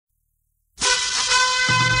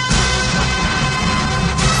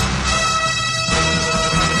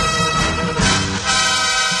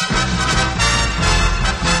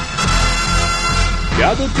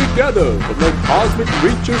gathered together from the cosmic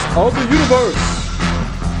reaches of the universe.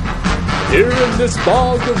 Here in this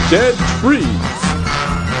bog of dead trees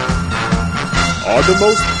are the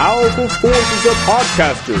most powerful forces of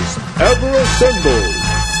podcasters ever assembled.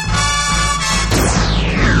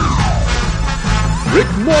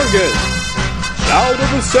 Rick Morgan, child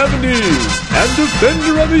of the 70s and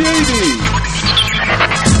defender of the 80s.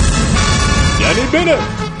 Danny Bennett,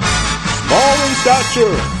 small in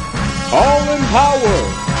stature, tall in power,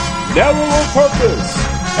 narrow of purpose,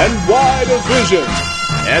 and wide of vision,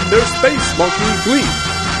 and their space monkey Gleek,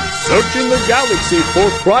 searching the galaxy for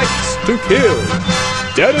Christ to kill,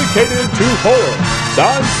 dedicated to horror,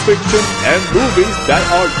 science fiction, and movies that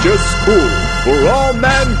are just cool for all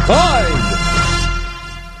mankind.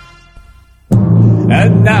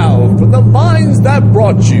 And now, from the minds that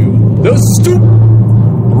brought you the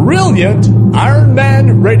brilliant Iron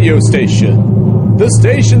Man radio station, the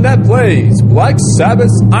station that plays Black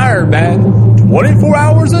Sabbath's Iron Man 24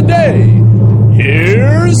 hours a day,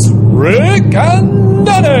 here's Rick and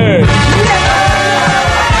Danny!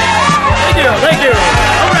 Thank you.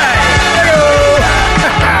 All right, there you go.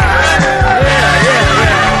 yeah.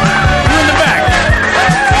 You're in the back.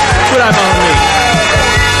 That's what I'm on me.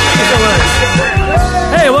 Thank you so much.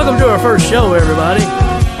 Hey, welcome to our first show, everybody.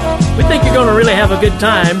 We think you're going to really have a good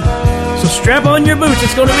time, so strap on your boots.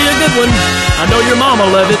 It's going to be a good one. I know your mama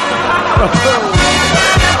will love it.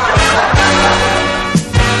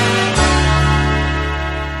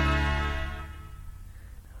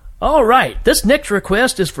 All right, this next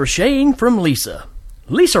request is for Shane from Lisa.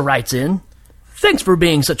 Lisa writes in, "Thanks for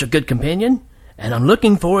being such a good companion, and I'm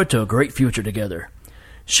looking forward to a great future together."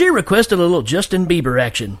 She requested a little Justin Bieber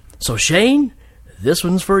action. So Shane, this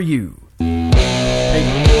one's for you. Hey,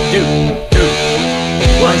 dude.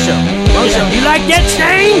 Wrong show. You like that,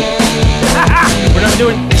 Shane? We're not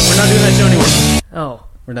doing that show anymore. Oh.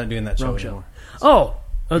 We're not doing that show anymore. Oh,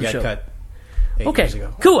 other got show. Cut 8 Okay, years ago.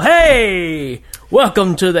 cool. Hey,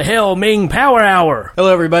 welcome to the Hail Ming Power Hour.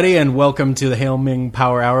 Hello, everybody, and welcome to the Hail Ming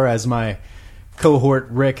Power Hour. As my cohort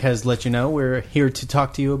Rick has let you know, we're here to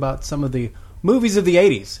talk to you about some of the movies of the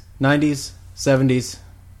 80s, 90s, 70s,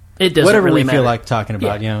 It doesn't whatever really we matter. feel like talking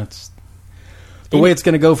about. Yeah. You know, it's the way it's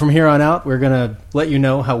going to go from here on out. We're going to let you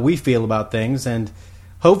know how we feel about things, and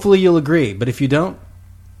hopefully you'll agree. But if you don't,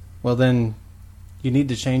 well, then you need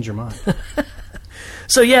to change your mind.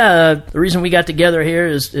 So yeah, the reason we got together here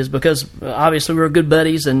is because obviously we're good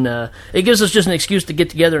buddies, and it gives us just an excuse to get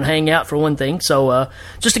together and hang out for one thing. So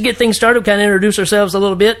just to get things started, kind of introduce ourselves a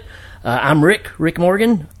little bit. I'm Rick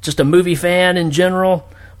Morgan, just a movie fan in general,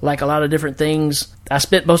 like a lot of different things. I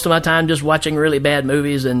spent most of my time just watching really bad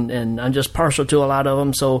movies, and I'm just partial to a lot of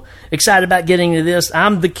them. So excited about getting into this.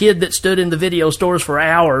 I'm the kid that stood in the video stores for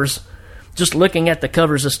hours just looking at the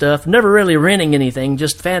covers of stuff, never really renting anything,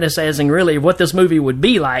 just fantasizing really what this movie would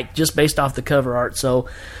be like just based off the cover art. So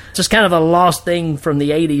just kind of a lost thing from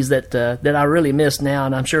the 80s that I really miss now,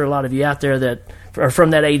 and I'm sure a lot of you out there that are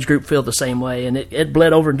from that age group feel the same way, and it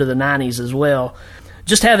bled over into the 90s as well.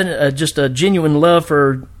 Just having just a genuine love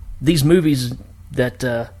for these movies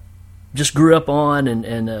that just grew up on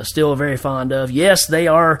and still very fond of. Yes, they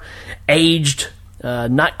are aged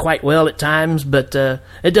not quite well at times, but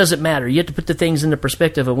it doesn't matter. You have to put the things into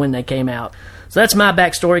perspective of when they came out. So that's my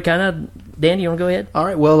backstory, kind of. Danny, you want to go ahead? All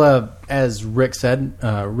right. Well, as Rick said,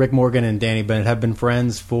 Rick Morgan and Danny Bennett have been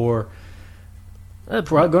friends for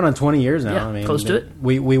going on 20 years now. Yeah, I mean, close to it.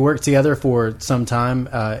 We worked together for some time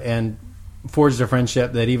and forged a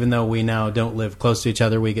friendship that even though we now don't live close to each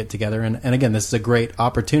other, we get together. And again, this is a great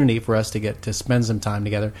opportunity for us to get to spend some time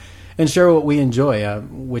together and share what we enjoy,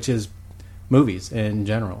 which is movies in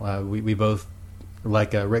general. We both,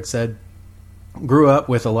 like Rick said, grew up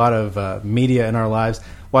with a lot of media in our lives,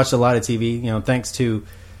 watched a lot of TV. You know, thanks to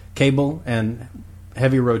cable and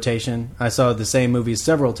heavy rotation, I saw the same movies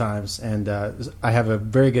several times, and I have a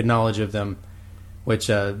very good knowledge of them, which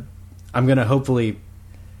I'm going to hopefully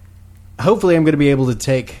I'm going to be able to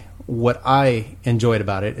take what I enjoyed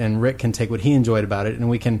about it, and Rick can take what he enjoyed about it, and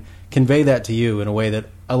we can convey that to you in a way that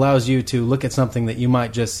allows you to look at something that you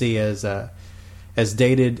might just see as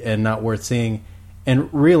dated and not worth seeing,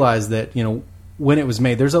 and realize that, you know, when it was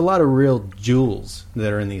made, there's a lot of real jewels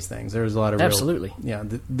that are in these things. There's a lot of absolutely, yeah.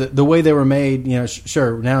 The way they were made, you know,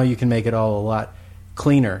 sure, now you can make it all a lot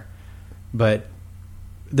cleaner, but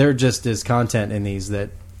there just is content in these that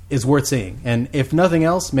is worth seeing. And if nothing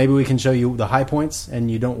else, maybe we can show you the high points,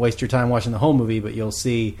 and you don't waste your time watching the whole movie, but you'll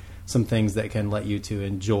see some things that can let you to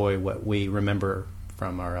enjoy what we remember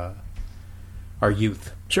from our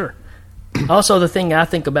youth. Sure. Also, the thing I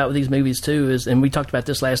think about with these movies too is, and we talked about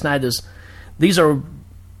this last night, is these are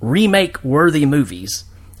remake-worthy movies.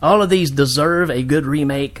 All of these deserve a good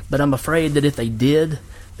remake, but I'm afraid that if they did,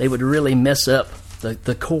 they would really mess up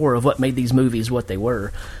the core of what made these movies what they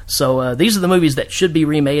were. So these are the movies that should be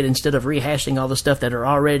remade instead of rehashing all the stuff that are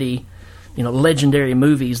already, legendary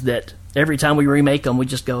movies that every time we remake them, we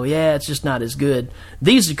just go, yeah, it's just not as good.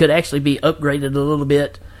 These could actually be upgraded a little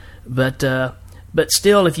bit, but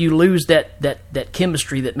still, if you lose that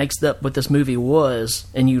chemistry that makes up what this movie was,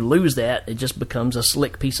 and you lose that, it just becomes a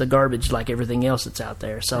slick piece of garbage like everything else that's out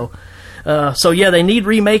there. So yeah, they need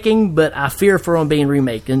remaking, but I fear for them being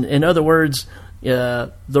remade. In other words,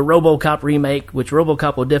 the RoboCop remake, which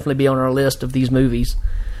RoboCop will definitely be on our list of these movies,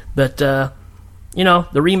 but the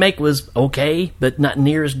remake was okay, but not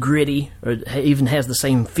near as gritty, or even has the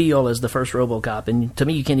same feel as the first RoboCop. And to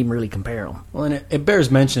me, you can't even really compare them. Well, and it bears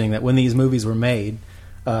mentioning that when these movies were made,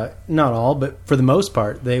 not all, but for the most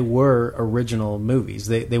part, they were original movies.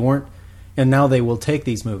 They weren't, and now they will take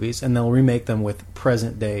these movies and they'll remake them with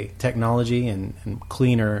present-day technology and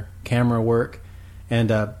cleaner camera work, and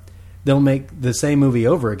they'll make the same movie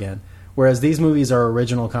over again. Whereas these movies are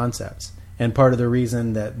original concepts. And part of the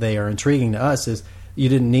reason that they are intriguing to us is you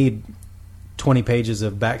didn't need 20 pages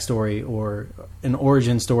of backstory or an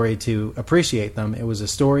origin story to appreciate them. It was a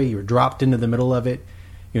story, you were dropped into the middle of it,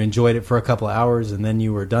 you enjoyed it for a couple of hours, and then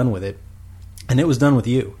you were done with it. And it was done with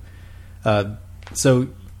you. So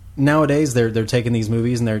nowadays they're taking these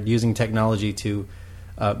movies and they're using technology to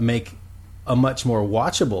make a much more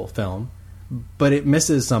watchable film. But it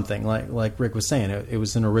misses something, like Rick was saying. It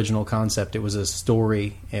was an original concept. It was a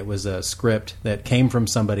story. It was a script that came from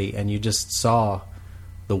somebody, and you just saw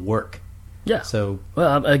the work. Yeah. So,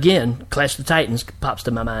 well, again, Clash of the Titans pops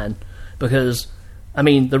to my mind because,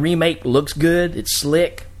 the remake looks good. It's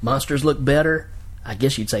slick. Monsters look better. I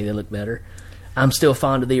guess you'd say they look better. I'm still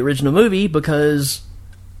fond of the original movie because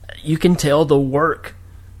you can tell the work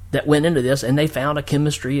that went into this, and they found a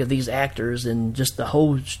chemistry of these actors, and just the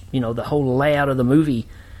whole layout of the movie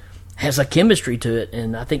has a chemistry to it,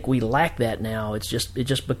 and I think we lack that now. It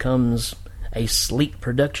just becomes a sleek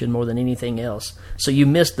production more than anything else. So you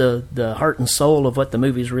miss the heart and soul of what the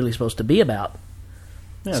movie is really supposed to be about.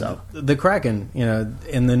 Yeah, so. the Kraken,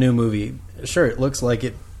 in the new movie, sure, it looks like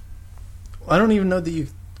it. I don't even know that you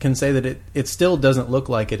can say that it still doesn't look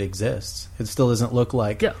like it exists. It still doesn't look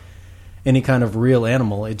like any kind of real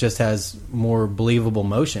animal. It just has more believable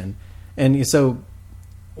motion. And so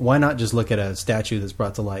why not just look at a statue that's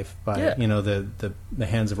brought to life by the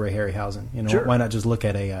hands of Ray Harryhausen? Sure. Why not just look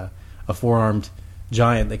at a four-armed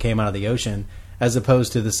giant that came out of the ocean, as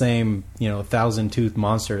opposed to the same 1,000-tooth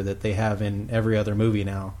monster that they have in every other movie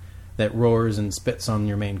now that roars and spits on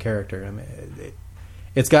your main character.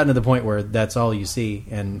 It's gotten to the point where that's all you see,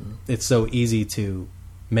 and it's so easy to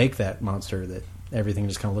make that monster that everything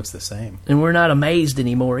just kind of looks the same. And we're not amazed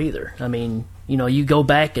anymore either. You go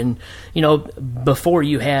back and, before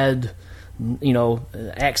you had,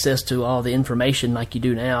 access to all the information like you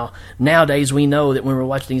do now. Nowadays, we know that when we're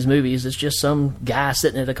watching these movies, it's just some guy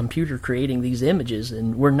sitting at a computer creating these images,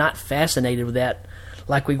 and we're not fascinated with that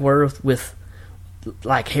like we were with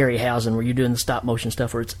like Harryhausen, where you're doing the stop motion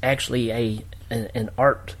stuff, where it's actually an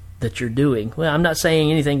art that you're doing. Well, I'm not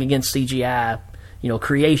saying anything against CGI,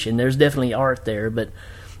 creation. There's definitely art there, but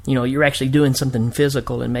you're actually doing something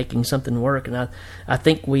physical and making something work. And I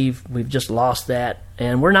think we've just lost that,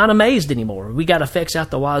 and we're not amazed anymore. We got effects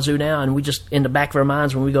out the wazoo now, and we just, in the back of our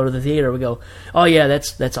minds when we go to the theater, we go, oh yeah,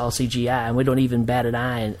 that's all CGI, and we don't even bat an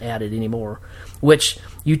eye at it anymore. Which,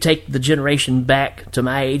 you take the generation back to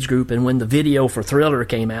my age group, and when the video for Thriller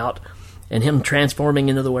came out, and him transforming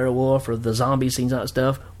into the werewolf or the zombie scenes and that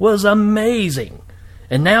stuff was amazing.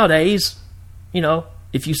 And nowadays,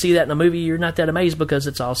 if you see that in a movie, you're not that amazed because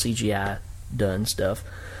it's all CGI done stuff.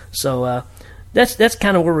 So that's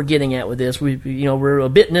kind of where we're getting at with this. We're a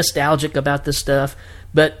bit nostalgic about this stuff,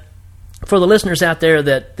 but for the listeners out there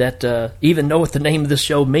that even know what the name of this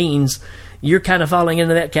show means, you're kind of falling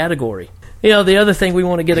into that category. The other thing we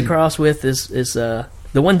want to get across with is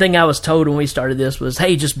the one thing I was told when we started this was,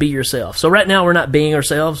 hey, just be yourself. So right now we're not being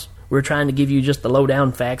ourselves. We're trying to give you just the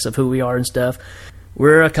low-down facts of who we are and stuff.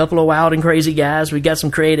 We're a couple of wild and crazy guys. We got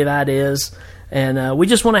some creative ideas, and we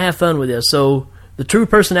just want to have fun with this. So the true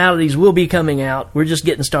personalities will be coming out. We're just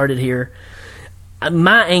getting started here.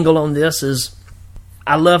 My angle on this is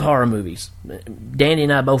I love horror movies. Danny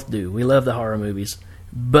and I both do. We love the horror movies.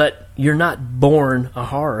 But you're not born a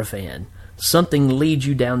horror fan. Something leads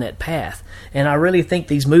you down that path. And I really think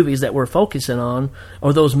these movies that we're focusing on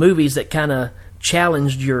are those movies that kind of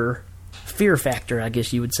challenged your fear factor, I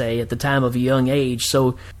guess you would say, at the time of a young age.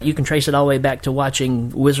 So you can trace it all the way back to watching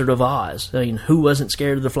Wizard of Oz. I mean, who wasn't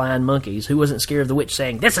scared of the flying monkeys? Who wasn't scared of the witch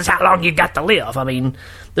saying, "This is how long you got to live"? I mean,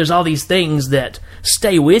 there's all these things that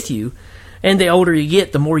stay with you. And the older you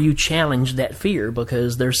get, the more you challenge that fear,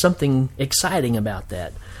 because there's something exciting about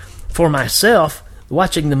that. For myself,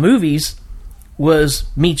 watching the movies was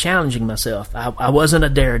me challenging myself. I wasn't a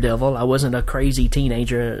daredevil. I wasn't a crazy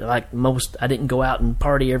teenager like most. I didn't go out and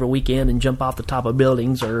party every weekend and jump off the top of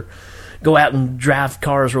buildings or go out and drive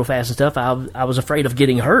cars real fast and stuff. I was afraid of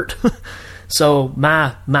getting hurt. So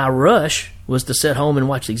my rush was to sit home and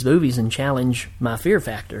watch these movies and challenge my fear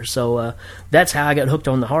factor. So that's how I got hooked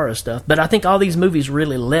on the horror stuff. But I think all these movies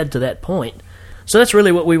really led to that point. So that's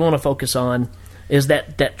really what we want to focus on, is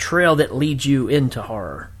that trail that leads you into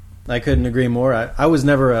horror. I couldn't agree more. I was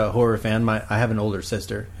never a horror fan. I have an older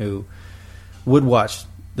sister who would watch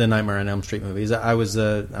the Nightmare on Elm Street movies. I was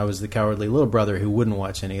the cowardly little brother who wouldn't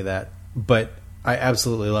watch any of that. But I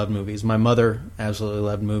absolutely loved movies. My mother absolutely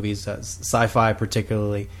loved movies, sci-fi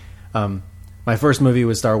particularly. My first movie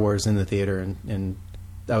was Star Wars in the theater, and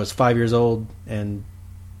I was 5 years old. And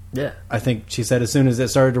yeah, I think she said as soon as it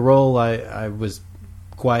started to roll, I was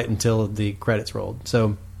quiet until the credits rolled.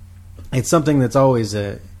 So it's something that's always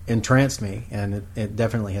entranced me, and it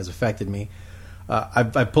definitely has affected me.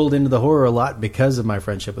 I pulled into the horror a lot because of my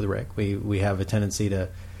friendship with Rick. We have a tendency to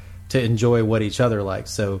enjoy what each other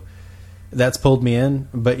likes, so that's pulled me in.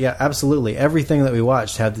 But yeah, absolutely, everything that we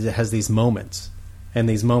watched has these moments, and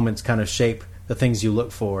these moments kind of shape the things you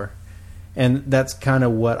look for, and that's kind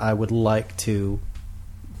of what I would like to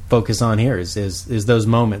focus on here is those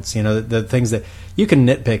moments. You know, the things that you can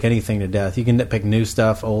nitpick anything to death. You can nitpick new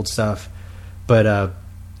stuff, old stuff, but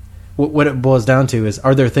what it boils down to is,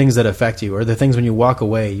 are there things that affect you? Are there things when you walk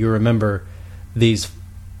away, you remember these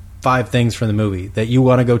 5 things from the movie that you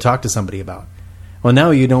want to go talk to somebody about? Well, now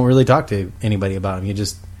you don't really talk to anybody about them. You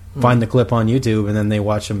just find the clip on YouTube, and then they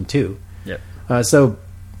watch them too. Yep. So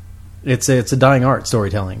it's a dying art,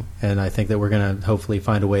 storytelling, and I think that we're going to hopefully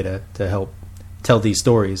find a way to help tell these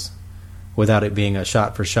stories without it being a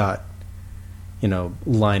shot-for-shot,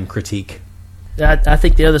 line critique. I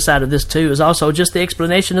think the other side of this too is also just the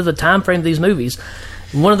explanation of the time frame of these movies.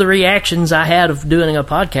 One of the reactions I had of doing a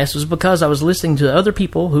podcast was because I was listening to other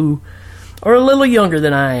people who are a little younger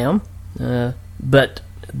than I am, but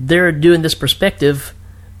they're doing this perspective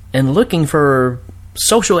and looking for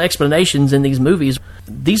social explanations in these movies.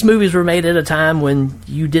 These movies were made at a time when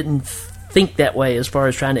you didn't think that way as far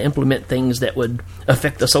as trying to implement things that would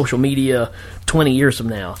affect the social media 20 years from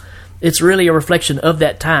now. It's really a reflection of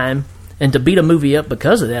that time. And to beat a movie up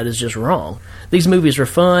because of that is just wrong. These movies are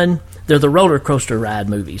fun. They're the roller coaster ride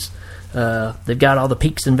movies. They've got all the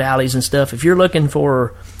peaks and valleys and stuff. If you're looking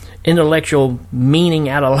for intellectual meaning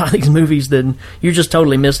out of a lot of these movies, then you're just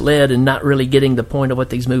totally misled and not really getting the point of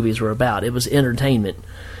what these movies were about. It was entertainment.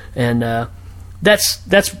 And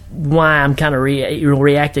that's why I'm kind of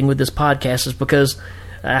reacting with this podcast, is because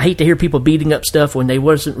I hate to hear people beating up stuff when they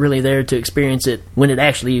wasn't really there to experience it when it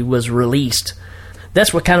actually was released.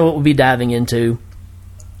 That's what we'll be diving into,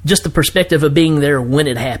 just the perspective of being there when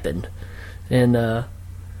it happened. And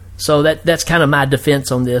so that's kind of my defense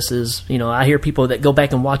on this is, I hear people that go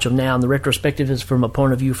back and watch them now, and the retrospective is from a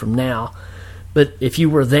point of view from now. But if you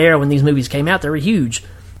were there when these movies came out, they were huge.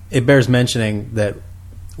 It bears mentioning that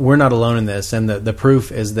we're not alone in this, and the proof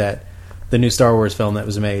is that the new Star Wars film that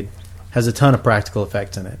was made has a ton of practical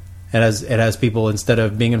effects in it. It has people, instead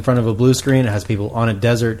of being in front of a blue screen, it has people on a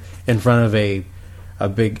desert in front of a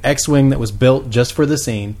big X-Wing that was built just for the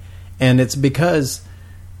scene. And it's because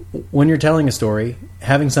when you're telling a story,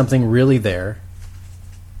 having something really there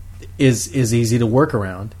is easy to work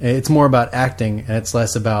around. It's more about acting, and it's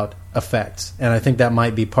less about effects. And I think that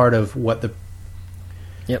might be part of what the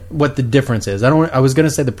difference is. I was going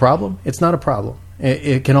to say the problem. It's not a problem.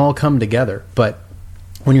 It can all come together. But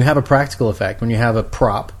when you have a practical effect, when you have a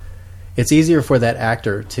prop, it's easier for that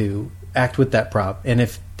actor to act with that prop. And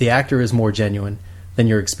if the actor is more genuine, then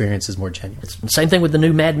your experience is more genuine. It's the same thing with the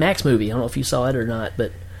new Mad Max movie. I don't know if you saw it or not,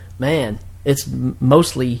 but man, it's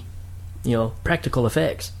mostly, practical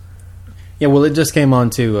effects. Yeah, well, it just came on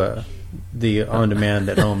to the on-demand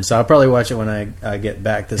at home, so I'll probably watch it when I get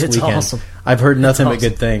back this weekend. Awesome. I've heard nothing but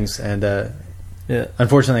good things, and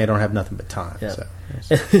unfortunately, I don't have nothing but time. Yeah.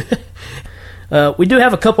 So. We do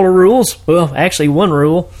have a couple of rules. Well, actually, one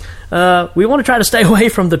rule. We want to try to stay away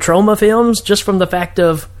from the Troma films, just from the fact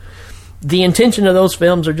of the intention of those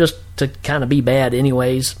films are just to kind of be bad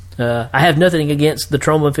anyways. I have nothing against the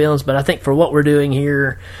Troma films, but I think for what we're doing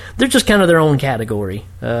here, they're just kind of their own category.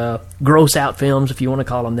 Gross out films, if you want to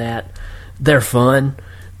call them that. They're fun,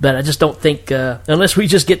 But I just don't think, unless we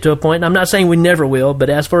just get to a point, and I'm not saying we never will, but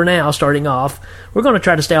as for now, starting off, we're going to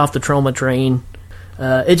try to stay off the trauma train.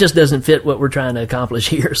 It just doesn't fit what we're trying to accomplish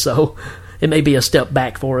here, so it may be a step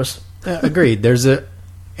back for us. Agreed.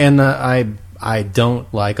 I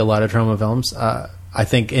don't like a lot of trauma films. I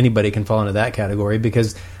think anybody can fall into that category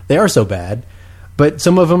because they are so bad. But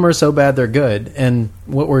some of them are so bad they're good. And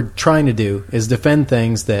what we're trying to do is defend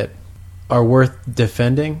things that are worth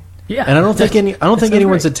defending. Yeah, and I don't think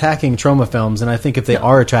anyone's attacking trauma films. And I think if they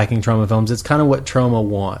are attacking trauma films, it's kind of what trauma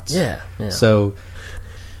wants. Yeah. So,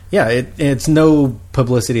 yeah, it's no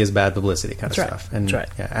publicity is bad publicity kind of stuff. And That's right.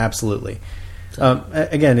 Yeah, absolutely.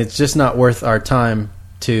 Again, it's just not worth our time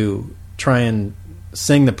to try and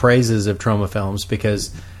sing the praises of trauma films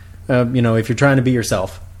because, if you're trying to be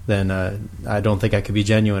yourself, then I don't think I could be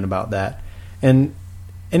genuine about that. And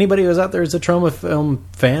anybody who's out there is a trauma film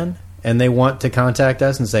fan and they want to contact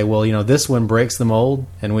us and say, well, this one breaks the mold,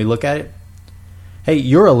 and we look at it. Hey,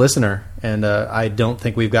 you're a listener, and I don't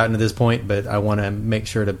think we've gotten to this point, but I want to make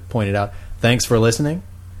sure to point it out. Thanks for listening.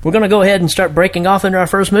 We're going to go ahead and start breaking off into our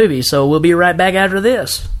first movie, so we'll be right back after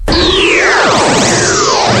this.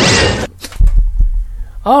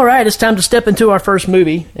 All right, it's time to step into our first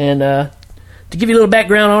movie, and to give you a little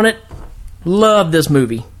background on it, love this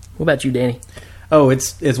movie. What about you, Danny? Oh,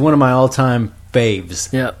 it's one of my all-time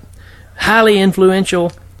faves. Yep. Highly influential.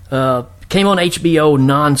 Came on HBO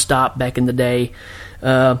nonstop back in the day.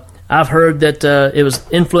 I've heard that it was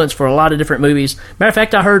influenced for a lot of different movies. Matter of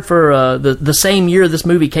fact, I heard for the same year this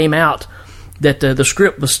movie came out that the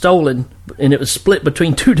script was stolen and it was split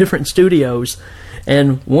between two different studios.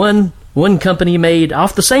 And one company made,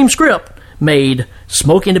 off the same script, made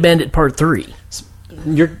Smokey and the Bandit Part 3.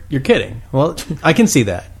 You're kidding. Well, I can see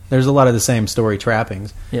that. There's a lot of the same story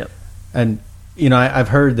trappings. Yep. And, I've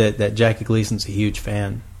heard that Jackie Gleason's a huge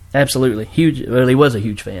fan. Absolutely. Huge. Well, he was a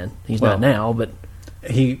huge fan. He's not now, but...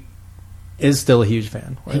 He is still a huge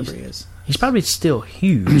fan, wherever he is. He's probably still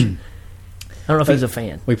huge. I don't know if he's a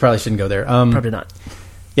fan. We probably shouldn't go there. Probably not.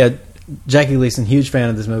 Yeah, Jackie Gleason, huge fan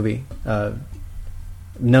of this movie.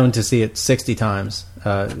 Known to see it 60 times.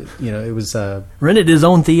 It was... rented his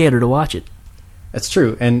own theater to watch it. That's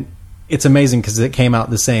true. And it's amazing because it came out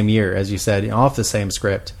the same year, as you said, off the same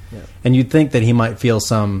script. Yeah. And you'd think that he might feel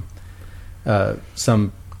some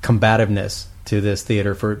combativeness to this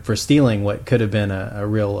theater for stealing what could have been a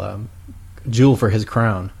real jewel for his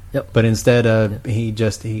crown. Yep. But instead, he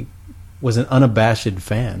was an unabashed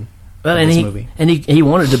fan of this movie. And he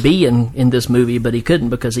wanted to be in this movie, but he couldn't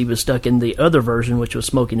because he was stuck in the other version, which was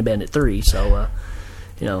Smokey and the Bandit 3. So,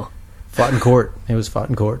 fought in court. It was fought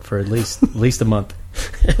in court for at least a month.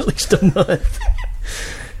 At least a month.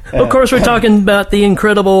 Of course, we're talking about the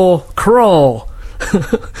incredible Krull.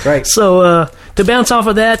 Right. So, to bounce off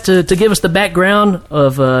of that, to give us the background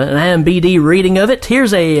of an IMDb reading of it,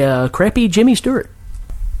 here's a crappy Jimmy Stewart.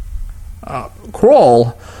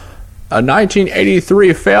 Krull, a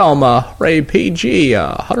 1983 film, rated PG,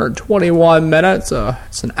 121 minutes.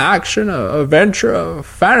 It's an action, adventure, a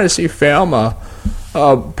fantasy film.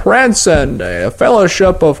 A prince and a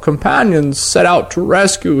fellowship of companions set out to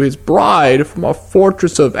rescue his bride from a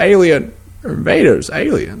fortress of alien invaders.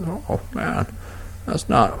 Aliens? Oh, man. That's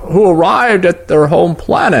not... Who arrived at their home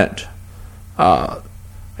planet.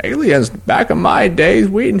 Aliens. Back in my days,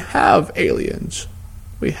 we didn't have aliens.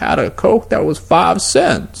 We had a Coke that was 5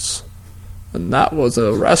 cents. And that was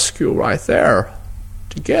a rescue right there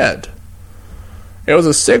to get. It was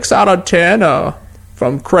a 6 out of 10,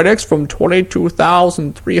 from critics, from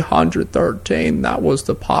 22,313. That was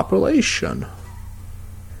the population.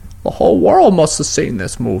 The whole world must have seen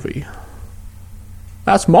this movie.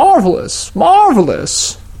 That's marvelous.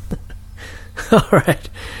 Marvelous. All right.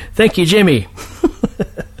 Thank you, Jimmy.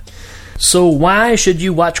 So why should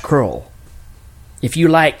you watch Krull? If you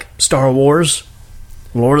like Star Wars,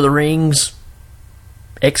 Lord of the Rings,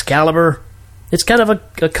 Excalibur, it's kind of a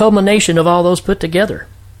culmination of all those put together.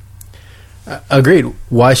 Agreed.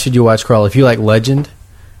 Why should you watch Krull? If you like legend,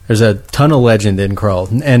 there's a ton of legend in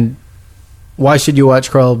Krull. And why should you watch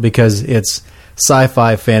Krull? Because it's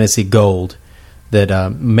sci-fi fantasy gold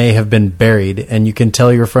that may have been buried, and you can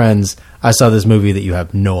tell your friends, I saw this movie that you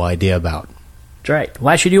have no idea about. That's right.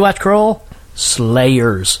 Why should you watch Krull?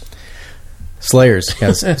 Slayers. Slayers.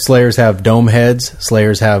 Yes. Slayers have dome heads.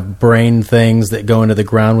 Slayers have brain things that go into the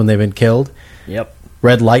ground when they've been killed. Yep.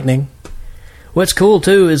 Red lightning. What's cool,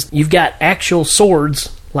 too, is you've got actual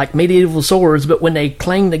swords, like medieval swords, but when they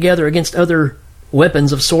clang together against other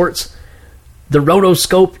weapons of sorts, the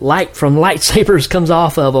rotoscope light from lightsabers comes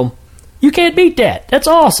off of them. You can't beat that. That's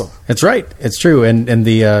awesome. That's right. It's true. And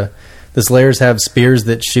the Slayers have spears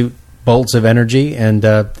that shoot bolts of energy, and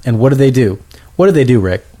what do they do? What do they do,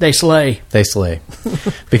 Rick? They slay. They slay.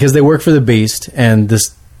 Because they work for the Beast, and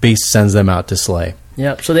this Beast sends them out to slay.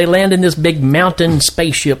 Yep. So they land in this big mountain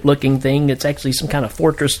spaceship-looking thing. It's actually some kind of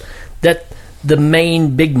fortress that the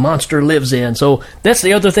main big monster lives in. So that's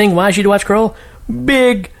the other thing. Why should you watch Krull?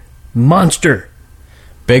 Big monster.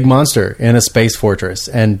 Big monster in a space fortress.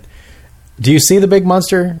 And do you see the big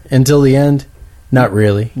monster until the end? Not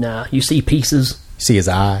really. Nah, you see pieces. You see his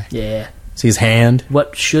eye. Yeah. See his hand.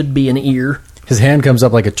 What should be an ear. His hand comes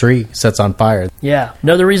up like a tree, sets on fire. Yeah.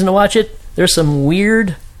 Another reason to watch it, there's some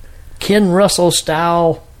weird Ken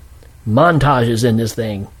Russell-style montages in this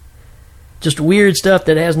thing. Just weird stuff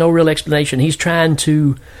that has no real explanation. He's trying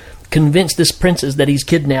to convince this princess that he's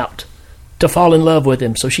kidnapped to fall in love with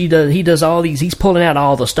him. So he does all these, he's pulling out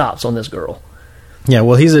all the stops on this girl. Yeah,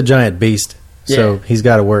 well, he's a giant beast, so Yeah. he's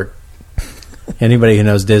got to work. Anybody who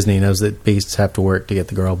knows Disney knows that beasts have to work to get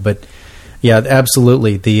the girl. But, yeah,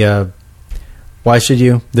 absolutely. Why should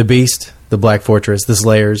you? The Beast, the Black Fortress, the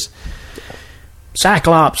Slayers.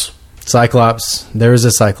 Cyclops. Cyclops. There is a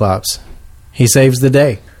Cyclops. He saves the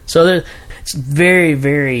day. So it's very,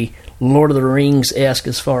 very Lord of the Rings-esque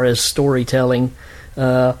as far as storytelling.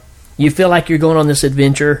 You feel like you're going on this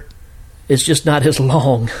adventure. It's just not as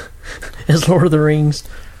long as Lord of the Rings.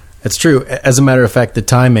 It's true. As a matter of fact, the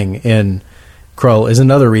timing in Krull is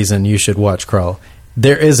another reason you should watch Krull.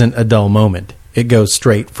 There isn't a dull moment. It goes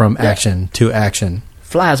straight from action to action.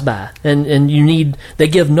 Flies by. And they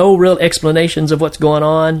give no real explanations of what's going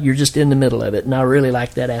on. You're just in the middle of it. And I really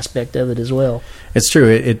like that aspect of it as well. It's true.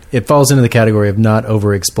 It falls into the category of not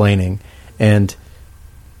over-explaining. And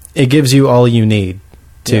it gives you all you need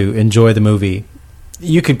to enjoy the movie.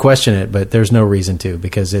 You could question it, but there's no reason to,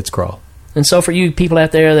 because it's Krull. And so for you people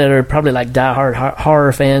out there that are probably like diehard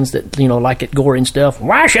horror fans that, like it gory and stuff,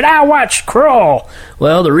 why should I watch Krull?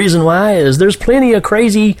 Well, the reason why is there's plenty of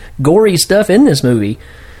crazy, gory stuff in this movie.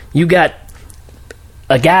 You got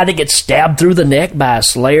a guy that gets stabbed through the neck by a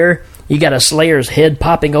Slayer. You got a Slayer's head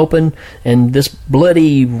popping open, and this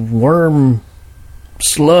bloody worm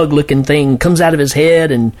slug-looking thing comes out of his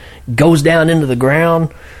head and goes down into the ground.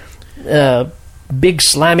 Big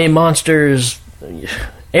slimy monsters,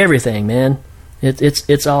 everything, man.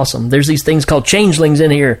 It's awesome. There's these things called changelings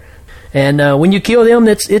in here, and when you kill them,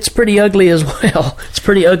 it's pretty ugly as well. It's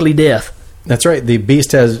pretty ugly death. That's right. The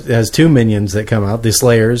Beast has two minions that come out, the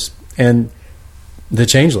Slayers and the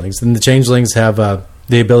changelings. And the changelings have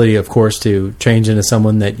the ability, of course, to change into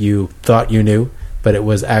someone that you thought you knew, but it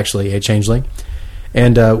was actually a changeling.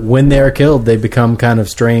 And when they are killed, they become kind of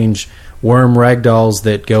strange worm ragdolls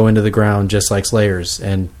that go into the ground just like Slayers,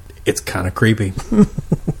 and it's kind of creepy.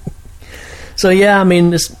 So yeah, I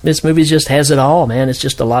mean, this movie just has it all, man. It's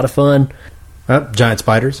just a lot of fun. Giant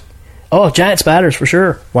spiders. Oh, giant spiders for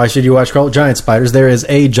sure. Why should you watch Krull? Giant spiders. There is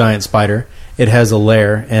a giant spider. It has a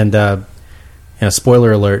lair, and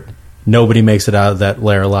spoiler alert, nobody makes it out of that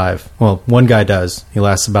lair alive. Well, one guy does. He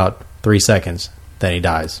lasts about 3 seconds, then he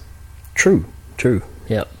dies. True.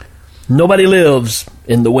 Yep. Nobody lives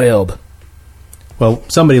in the web. Well,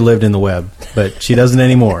 somebody lived in the web, but she doesn't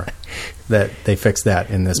anymore. That they fixed that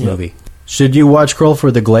in this movie. Should you watch Krull for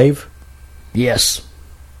the glaive? Yes.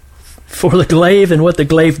 For the glaive and what the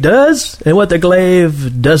glaive does and what the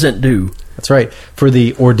glaive doesn't do. That's right. For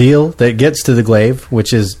the ordeal that gets to the glaive,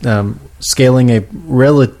 which is scaling a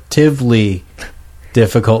relatively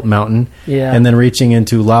difficult mountain, and then reaching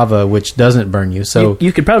into lava, which doesn't burn you. So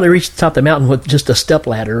you could probably reach the top of the mountain with just a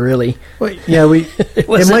stepladder, really. Well, yeah, it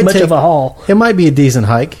wasn't much of a haul. It might be a decent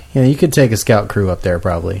hike. You could take a scout crew up there,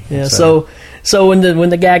 probably. Yeah. So when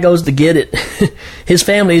the guy goes to get it, his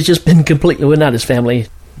family has just been completely, well, not his family,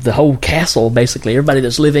 the whole castle, basically. Everybody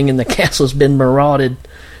that's living in the castle has been marauded,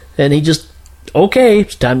 and he just, okay,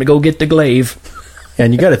 it's time to go get the glaive.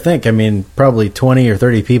 And you got to think, I mean, probably 20 or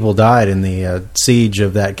 30 people died in the siege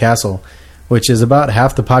of that castle, which is about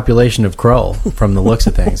half the population of Krull from the looks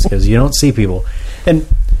of things, because you don't see people. And,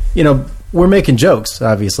 we're making jokes,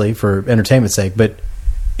 obviously, for entertainment's sake, but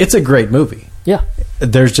it's a great movie. Yeah.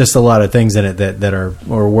 There's just a lot of things in it that are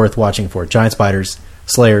worth watching for. Giant spiders,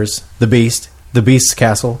 Slayers, the Beast's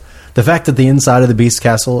castle. The fact that the inside of the Beast's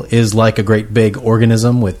castle is like a great big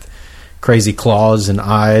organism with crazy claws and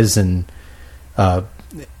eyes, and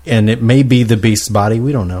it may be the Beast's body.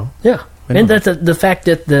 We don't know. Yeah, and that the fact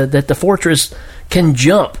that the fortress can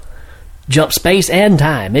jump space and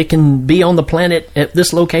time. It can be on the planet at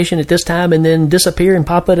this location at this time and then disappear and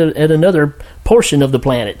pop up at another portion of the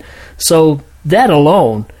planet. So that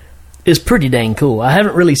alone is pretty dang cool. I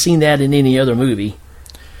haven't really seen that in any other movie.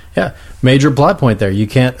 Yeah, major plot point there. You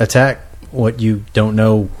can't attack what you don't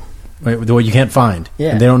know what you can't find.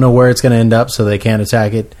 Yeah. And they don't know where it's going to end up, so they can't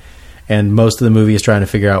attack it. And most of the movie is trying to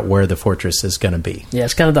figure out where the fortress is going to be. Yeah,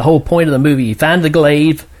 it's kind of the whole point of the movie. You find the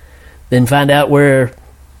glaive, then find out where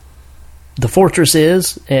the fortress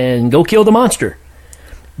is, and go kill the monster.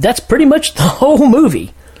 That's pretty much the whole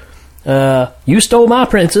movie. You stole my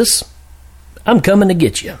princess. I'm coming to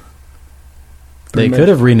get you. They could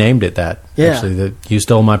have renamed it that. Yeah. Actually, you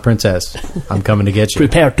stole my princess. I'm coming to get you.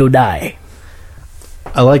 Prepare to die.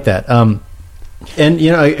 I like that. And,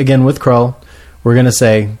 again, with Krull, we're going to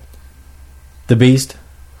say the Beast,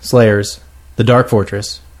 Slayers, the Dark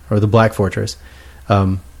Fortress, or the Black Fortress.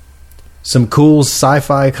 Some cool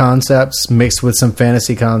sci-fi concepts mixed with some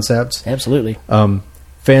fantasy concepts. Absolutely.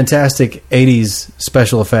 Fantastic 80s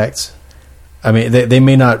special effects. I mean, they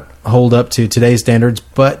may not hold up to today's standards,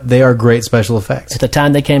 but they are great special effects. At the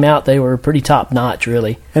time they came out, they were pretty top-notch,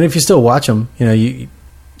 really. And if you still watch them,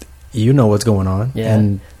 you know what's going on. Yeah.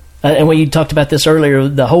 And when you talked about this earlier,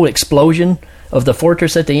 the whole explosion of the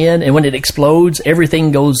fortress at the end, and when it explodes,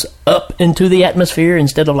 everything goes up into the atmosphere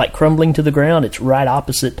instead of like crumbling to the ground. It's right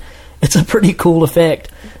opposite. It's a pretty cool effect.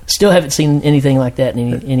 Still haven't seen anything like that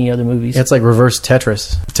in any other movies. It's like reverse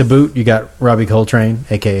Tetris. To boot, you got Robbie Coltrane,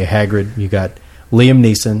 a.k.a. Hagrid. You got Liam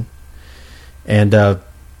Neeson. And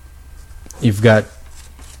you've got...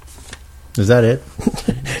 Is that it?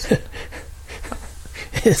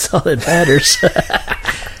 It's all that matters.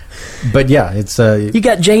 But yeah, it's... You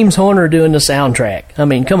got James Horner doing the soundtrack. I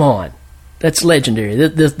mean, come on. That's legendary.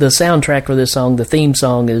 The soundtrack for this song, the theme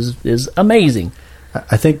song, is amazing.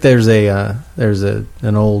 I think there's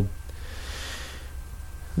an old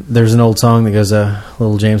song that goes,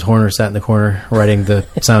 little James Horner sat in the corner writing the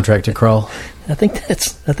soundtrack to Krull. I think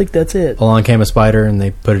that's it. Along came a spider, and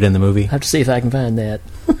they put it in the movie. I have to see if I can find that.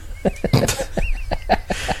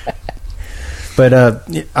 But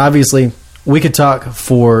obviously, we could talk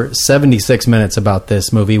for 76 minutes about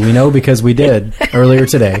this movie. We know because we did earlier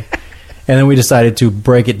today, and then we decided to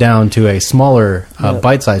break it down to a smaller,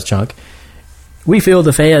 bite-sized chunk. We feel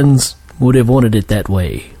the fans would have wanted it that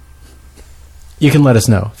way. You can let us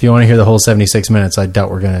know. If you want to hear the whole 76 minutes, I doubt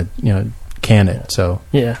we're going to, can it. So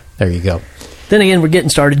yeah, there you go. Then again, we're getting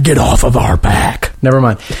started. Get off of our back. Never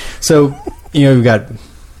mind. So, we've got...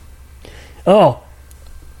 Oh,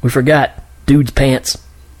 we forgot. Dude's pants.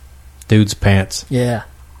 Dude's pants. Yeah.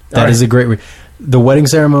 That is a great... the wedding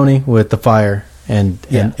ceremony with the fire and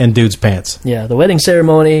Dude's pants. Yeah, the wedding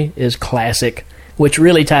ceremony is classic, which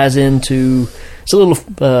really ties into... It's a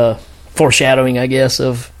little foreshadowing, I guess,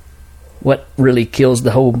 of what really kills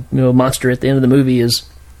the whole monster at the end of the movie is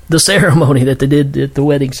the ceremony that they did at the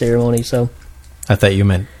wedding ceremony. So I thought you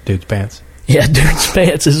meant Dude's pants. Yeah, Dude's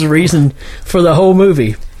pants is the reason for the whole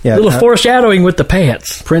movie. Yeah, a little foreshadowing with the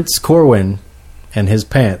pants. Prince Corwin and his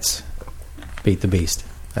pants beat the Beast.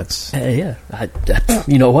 That's yeah.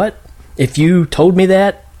 You know what? If you told me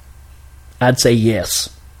that, I'd say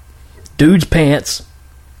yes. Dude's pants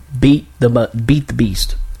beat the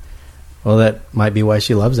Beast. Well, that might be why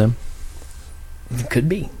she loves him. It could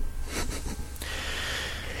be.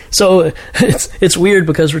 So it's weird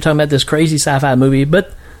because we're talking about this crazy sci-fi movie,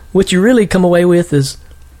 but what you really come away with is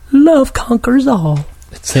love conquers all.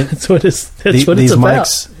 That's what it's about.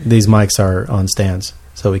 These mics are on stands,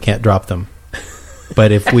 so we can't drop them.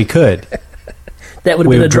 But if we could, that would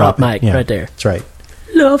have been a drop mic right there. That's right.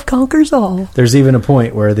 Love conquers all. There's even a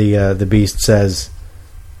point where the Beast says,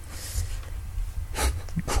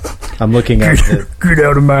 "I'm looking at get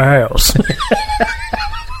out of my house."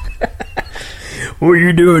 What are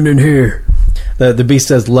you doing in here? The Beast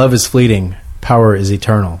says, "Love is fleeting, power is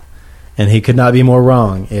eternal." And he could not be more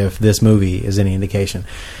wrong if this movie is any indication.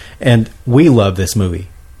 And we love this movie.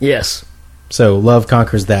 Yes. So love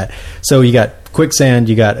conquers that. So you got quicksand,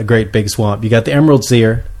 you got a great big swamp, you got the Emerald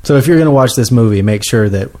Seer. So if you're going to watch this movie, make sure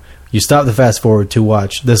that you stop the fast forward to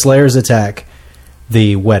watch the Slayers attack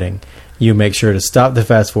the wedding. You make sure to stop the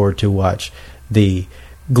fast forward to watch the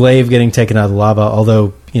glaive getting taken out of the lava,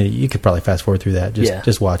 although you could probably fast forward through that.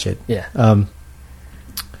 Just watch it. Yeah.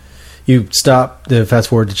 You stop the fast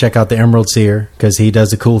forward to check out the Emerald Seer because he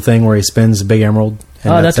does a cool thing where he spins a big emerald.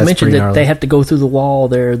 And not to mention that they have to go through the wall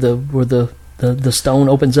there, where the stone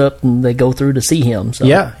opens up and they go through to see him. So.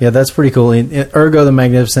 Yeah, that's pretty cool. Ergo the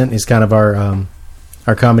Magnificent is kind of our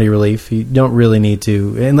comedy relief. You don't really need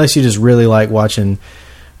to, unless you just really like watching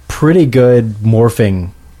pretty good morphing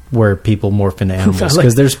where people morph into animals,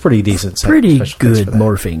 because there's pretty decent pretty good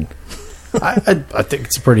morphing. I think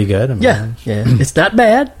it's pretty good. I mean, yeah. It's not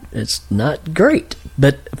bad. It's not great,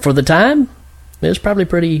 but for the time, it was probably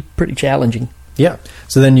pretty challenging. Yeah.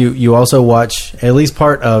 So then you also watch at least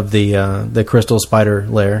part of the crystal spider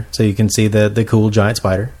lair, so you can see the cool giant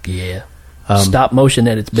spider. Yeah. Stop motion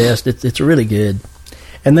at its best. It's really good.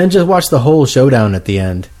 And then just watch the whole showdown at the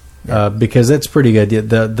end, because it's pretty good.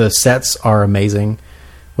 The sets are amazing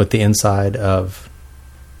with the inside of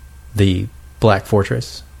the Black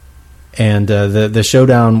Fortress. And the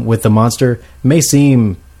showdown with the monster may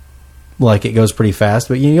seem like it goes pretty fast,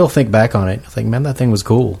 but you'll think back on it. You'll think, man, that thing was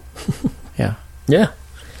cool. Yeah. Yeah.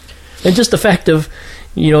 And just the fact of,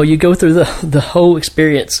 you go through the whole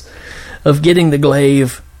experience of getting the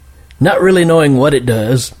glaive, not really knowing what it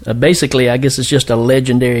does. Basically, I guess it's just a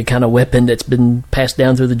legendary kind of weapon that's been passed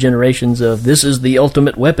down through the generations of this is the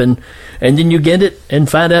ultimate weapon. And then you get it and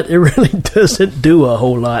find out it really doesn't do a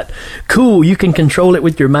whole lot. Cool, you can control it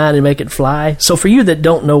with your mind and make it fly. So for you that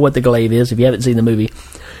don't know what the glaive is, if you haven't seen the movie,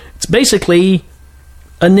 it's basically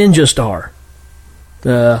a ninja star.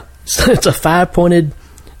 It's a 5-pointed,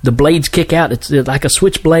 the blades kick out. It's like a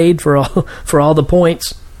switchblade for all the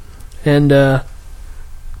points. And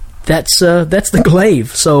that's the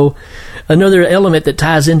glaive. So another element that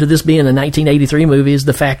ties into this being a 1983 movie is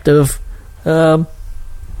the fact of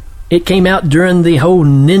it came out during the whole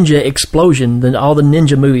ninja explosion, all the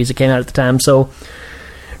ninja movies that came out at the time. So,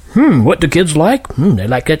 what do kids like? They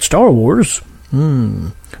like that Star Wars.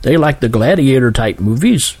 They like the gladiator type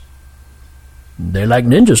movies. They like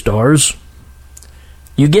ninja stars.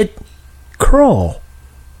 You get Krull.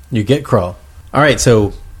 You get Krull. All right,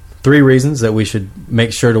 so 3 reasons that we should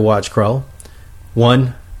make sure to watch Krull.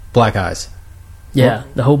 1, black eyes. Yeah,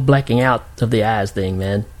 the whole blacking out of the eyes thing,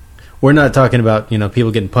 man. We're not talking about people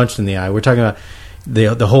getting punched in the eye. We're talking about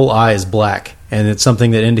the whole eye is black, and it's something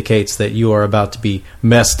that indicates that you are about to be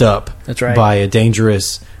messed up. That's right. By a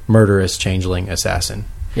dangerous, murderous changeling assassin.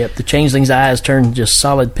 Yep, the changeling's eyes turn just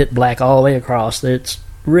solid pit black all the way across. It's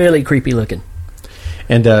really creepy looking.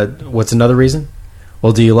 And what's another reason?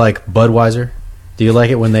 Well, do you like Budweiser? Do you like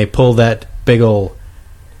it when they pull that big old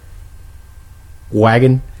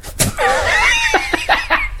wagon?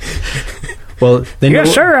 Well, then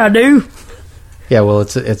yes, sir, I do. Yeah, well,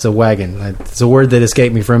 it's a wagon. It's a word that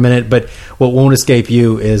escaped me for a minute, but what won't escape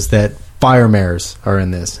you is that fire mares are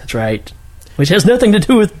in this. That's right. Which has nothing to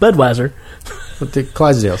do with Budweiser. With the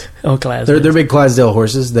Clydesdales. Oh, Clydesdales. They're big Clydesdale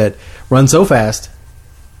horses that run so fast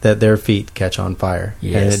that their feet catch on fire.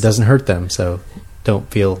 Yes. And it doesn't hurt them, so don't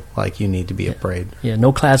feel like you need to be afraid. Yeah,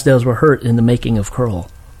 no Clydesdales were hurt in the making of Krull.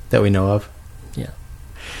 That we know of. Yeah.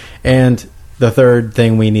 And the third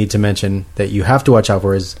thing we need to mention that you have to watch out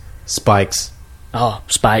for is spikes. Oh,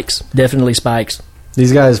 spikes. Definitely spikes.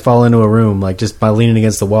 These guys fall into a room like just by leaning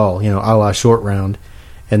against the wall, a la Short Round.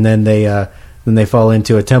 And then they fall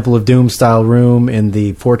into a Temple of Doom style room in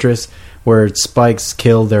the fortress where spikes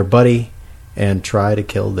kill their buddy and try to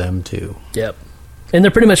kill them too. Yep. And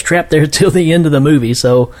they're pretty much trapped there till the end of the movie.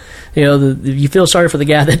 So, you feel sorry for the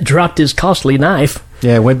guy that dropped his costly knife.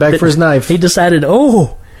 Yeah, went back for his knife. He decided,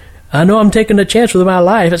 I know I'm taking a chance with my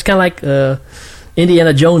life. It's kind of like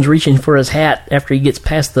Indiana Jones reaching for his hat after he gets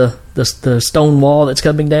past the stone wall that's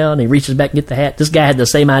coming down. He reaches back and gets the hat. This guy had the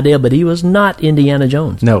same idea, but he was not Indiana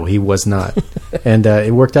Jones. No, he was not. And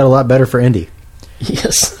it worked out a lot better for Indy.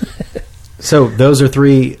 Yes. So those are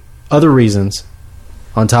 3 other reasons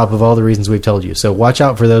on top of all the reasons we've told you. So watch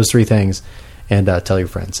out for those 3 things and tell your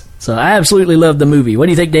friends. So I absolutely love the movie. What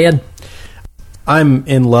do you think, Dan? I'm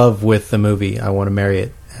in love with the movie. I want to marry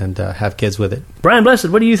it and have kids with it. Brian Blessed,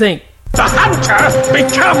 what do you think? The hunter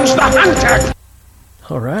becomes the hunter.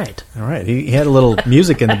 All right. He had a little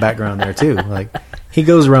music in the background there, too. Like, he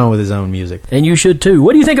goes around with his own music. And you should, too.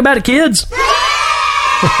 What do you think about it, kids?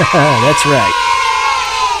 That's right.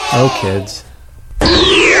 Oh, kids.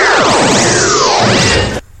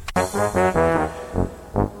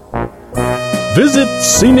 Visit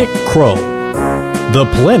Scenic Crow, the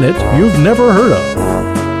planet you've never heard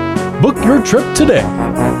of. Book your trip today.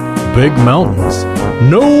 Big mountains,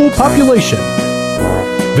 no population.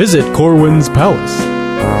 Visit Corwin's Palace,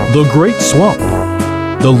 the Great Swamp,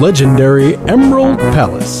 the legendary Emerald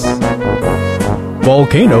Palace.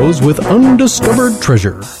 Volcanoes with undiscovered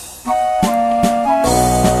treasure.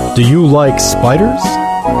 Do you like spiders?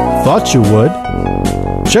 Thought you would.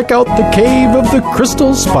 Check out the Cave of the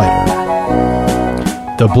Crystal Spider.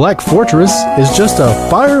 The Black Fortress is just a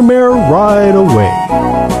fire mare ride away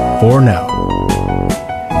for now.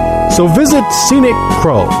 So visit Scenic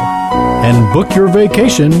Crow and book your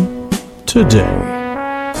vacation today.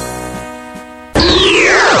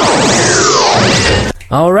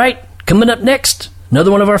 All right, coming up next,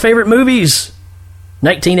 another one of our favorite movies,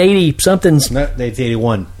 1980-somethings. No,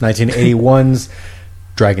 1981. 1981's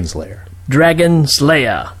Dragon Slayer. Dragon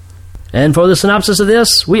Slayer. And for the synopsis of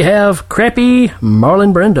this, we have crappy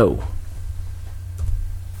Marlon Brando.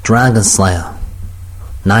 Dragon Slayer,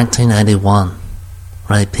 1981,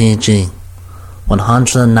 rated PG,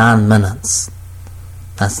 109 minutes.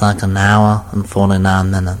 That's like an hour and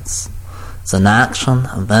 49 minutes. It's an action,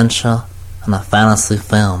 adventure, and a fantasy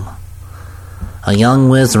film. A young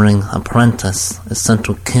wizarding apprentice is sent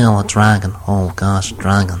to kill a dragon. Oh gosh,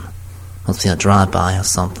 dragon. Must be a drive-by or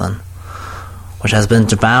something. Which has been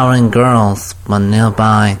devouring girls from a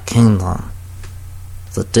nearby kingdom.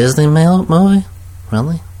 It's a Disney movie?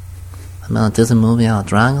 Really? I made a Disney movie out of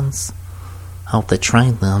dragons? I hope they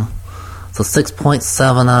trained them. It's a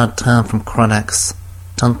 6.7 out of 10 from critics.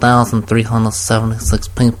 10,376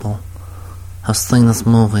 people have seen this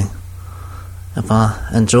movie. If I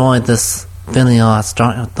enjoyed this video, I'd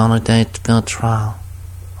start your 30-day field trial.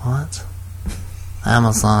 What?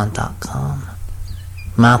 Amazon.com.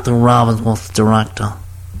 Matthew Robbins was the director.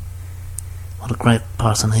 What a great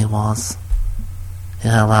person he was. He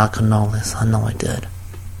had a lot of cannolis. I know he did.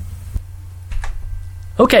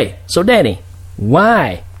 Okay, so Danny,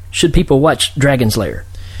 why should people watch Dragon Slayer?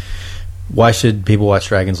 Why should people watch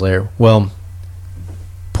Dragon Slayer? Well,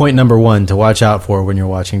 point number one to watch out for when you're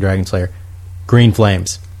watching Dragon Slayer: green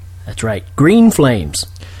flames. That's right, green flames.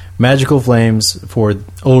 Magical flames for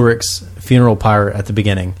Ulrich's funeral pyre at the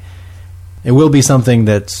beginning. It will be something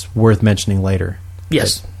that's worth mentioning later.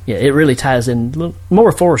 Yes, yeah, it really ties in a little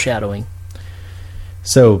more foreshadowing.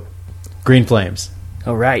 So, green flames.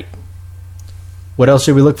 All right. What else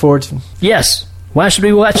should we look forward to? Yes. Why should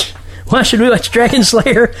we watch Dragon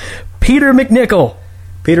Slayer? Peter MacNicol.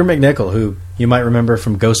 Peter MacNicol, who you might remember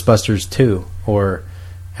from Ghostbusters 2 or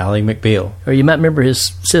Ally McBeal. Or you might remember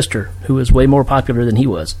his sister, who was way more popular than he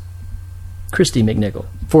was. Christy MacNicol.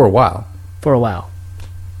 For a while. For a while.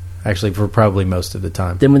 Actually, for probably most of the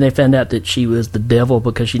time. Then when they found out that she was the devil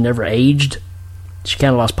because she never aged, she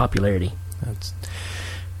kind of lost popularity.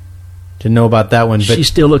 Didn't know about that one. But she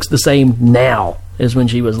still looks the same now as when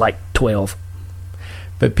she was like 12.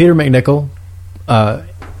 But Peter MacNicol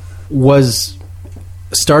was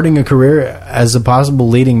starting a career as a possible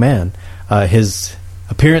leading man. His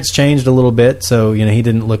appearance changed a little bit, so he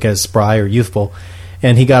didn't look as spry or youthful,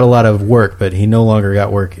 and he got a lot of work, but he no longer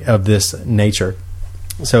got work of this nature.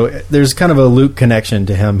 So there's kind of a Luke connection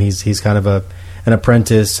to him. He's kind of an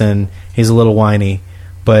apprentice, and he's a little whiny.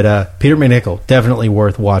 But Peter MacNicol, definitely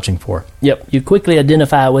worth watching for. Yep, you quickly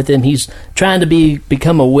identify with him. He's trying to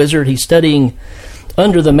become a wizard. He's studying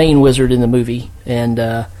under the main wizard in the movie,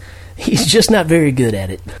 and he's just not very good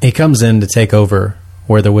at it. He comes in to take over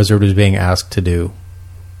where the wizard was being asked to do.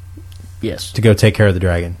 Yes. To go take care of the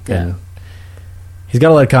dragon. Yeah. And he's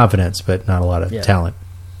got a lot of confidence, but not a lot of talent.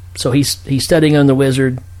 So he's studying on the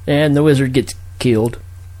wizard, and the wizard gets killed,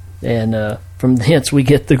 and from hence we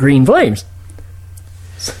get the green flames.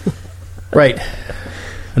 Right.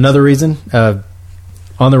 Another reason,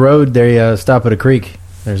 on the road they stop at a creek.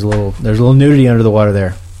 There's a little nudity under the water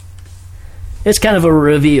there. It's kind of a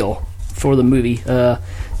reveal for the movie.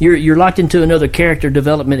 You're locked into another character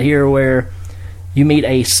development here where you meet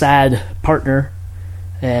a side partner,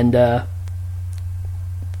 and kind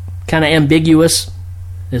of ambiguous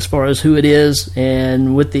as far as who it is.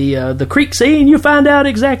 And with the creek scene, you find out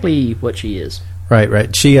exactly what she is.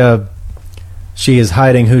 Right. She is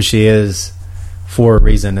hiding who she is for a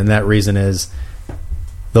reason, and that reason is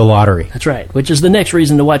the lottery. That's right, which is the next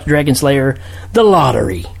reason to watch Dragon Slayer, the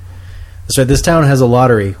lottery. That's right. This town has a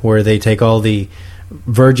lottery where they take all the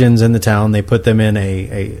virgins in the town, they put them in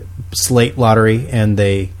a slate lottery, and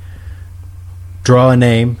they draw a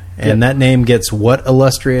name, and that name gets what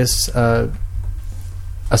illustrious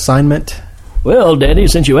assignment? Well, Daddy,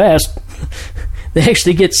 since you asked, they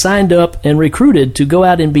actually get signed up and recruited to go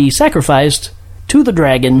out and be sacrificed to the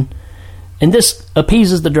dragon, and this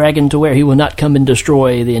appeases the dragon to where he will not come and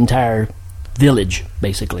destroy the entire village,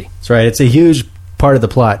 basically. That's right. It's a huge part of the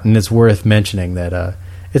plot, and it's worth mentioning that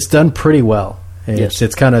it's done pretty well.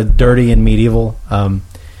 It's kind of dirty and medieval,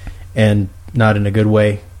 and not in a good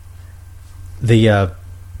way. The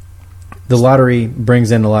lottery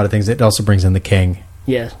brings in a lot of things. It also brings in the king.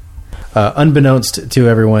 Yes. Unbeknownst to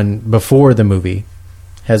everyone before the movie,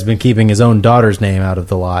 has been keeping his own daughter's name out of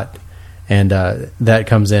the lot, and that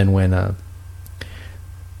comes in when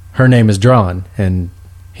her name is drawn, and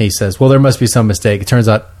he says, well, there must be some mistake. It turns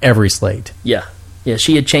out every slate. Yeah,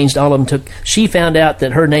 she had changed all of them. She found out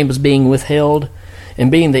that her name was being withheld,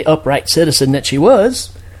 and being the upright citizen that she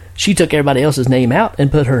was, she took everybody else's name out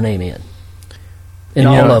and put her name in. In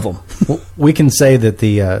all of them. We can say that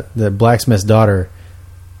the blacksmith's daughter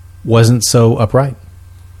wasn't so upright.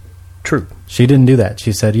 True. She didn't do that.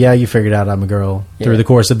 She said, "Yeah, you figured out I'm a girl through the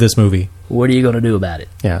course of this movie. What are you going to do about it?"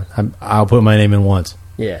 Yeah, I'll put my name in once."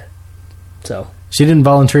 Yeah. So. She didn't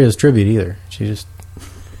volunteer as tribute either. She just.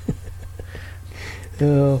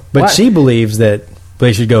 But Why? she believes that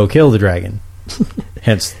they should go kill the dragon.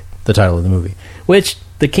 Hence the title of the movie. Which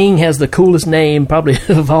the king has the coolest name probably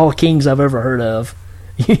of all kings I've ever heard of.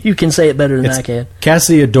 You can say it better than I can.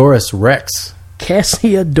 Cassiodorus Rex.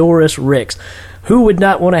 Cassiodorus Rex. Who would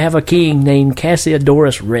not want to have a king named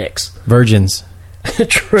Cassiodorus Rex? Virgins.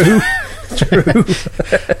 True. True.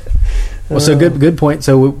 Well, so good point.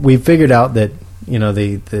 So we figured out that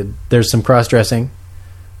there's some cross dressing.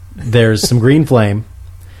 There's some green flame.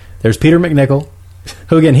 There's Peter McNichol,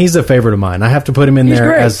 who again he's a favorite of mine. I have to put him in He's there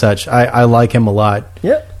great. as such. I like him a lot.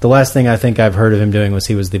 Yep. The last thing I think I've heard of him doing was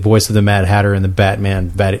he was the voice of the Mad Hatter in the Batman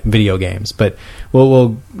video games. But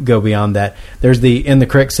we'll go beyond that. There's the in the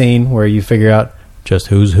crick scene where you figure out just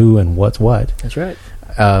who's who and what's what. That's right.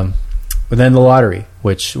 But then the lottery,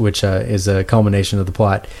 which is a culmination of the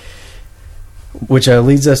plot, which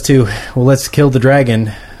leads us to, well, let's kill the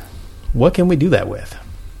dragon. What can we do that with?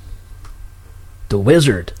 The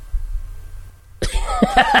wizard.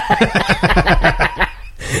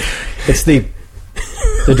 It's the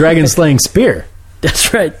dragon slaying spear.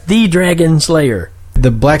 That's right. The Dragon Slayer. The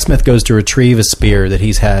blacksmith goes to retrieve a spear that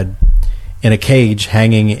he's had in a cage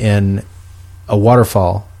hanging in a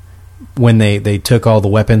waterfall when they took all the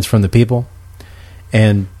weapons from the people.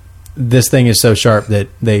 And this thing is so sharp that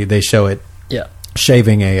they show it Yeah.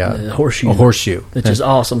 shaving a horseshoe. Which is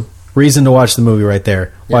awesome. Reason to watch the movie right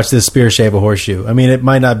there. Watch this spear shave a horseshoe. I mean, it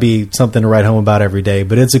might not be something to write home about every day,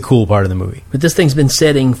 but it's a cool part of the movie. But this thing's been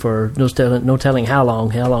setting for no telling how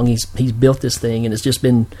long he's built this thing, and it's just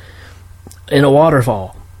been in a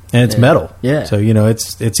waterfall. And it's metal. Yeah. So,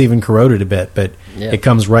 it's even corroded a bit, but Yeah. it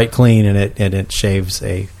comes right clean and it shaves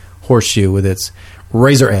a horseshoe with its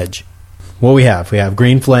razor edge. What we have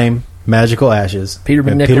green flame, magical ashes. Peter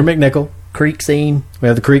we have McNichol. Peter McNichol. Creek scene, We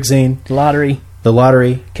have the creek scene, lottery, the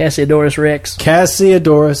lottery, Cassiodorus Rex,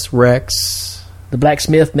 Cassiodorus Rex, the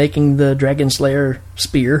blacksmith making the Dragon Slayer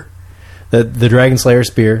spear. the Dragon Slayer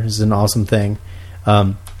spear is an awesome thing.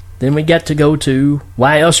 Then we got to go to,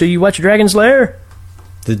 why else should you watch Dragon Slayer?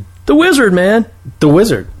 The wizard, man. The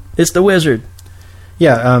wizard. It's the wizard.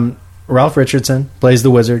 Yeah, Ralph Richardson plays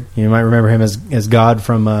the wizard. You might remember him as God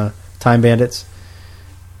from Time Bandits.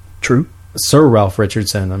 True. Sir Ralph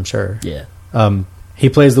Richardson, I'm sure. Yeah. He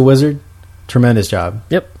plays the wizard. Tremendous job.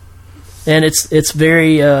 Yep. And it's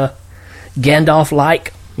very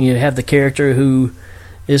Gandalf-like. You have the character who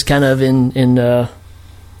is kind of in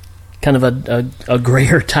kind of a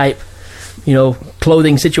grayer type,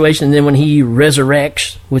 clothing situation. And then when he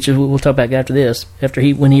resurrects, which is we'll talk about after this,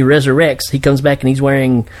 when he resurrects, he comes back and he's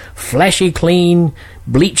wearing flashy, clean,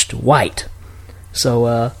 bleached white. So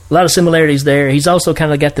a lot of similarities there. He's also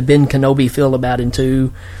kind of got the Ben Kenobi feel about him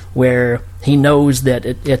too, where he knows that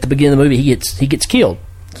at the beginning of the movie he gets killed.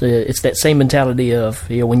 So it's that same mentality of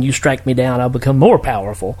when you strike me down, I'll become more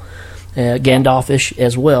powerful. Gandalf-ish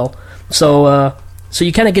as well. So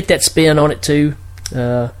you kind of get that spin on it too.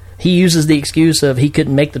 He uses the excuse of he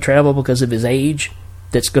couldn't make the travel because of his age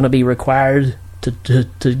that's going to be required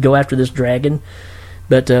to go after this dragon.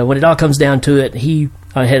 But when it all comes down to it, he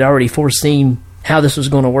had already foreseen how this was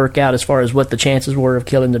going to work out as far as what the chances were of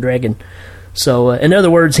killing the dragon. So, in other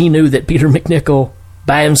words, he knew that Peter McNichol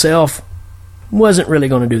by himself wasn't really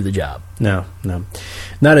going to do the job. No.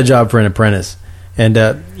 Not a job for an apprentice. And,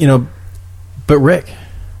 but Rick,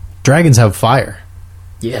 dragons have fire.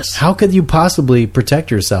 Yes. How could you possibly protect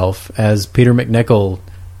yourself as Peter McNichol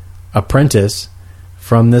apprentice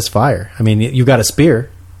from this fire? I mean, you got a spear.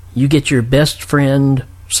 You get your best friend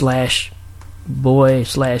 / boy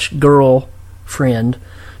 / girl friend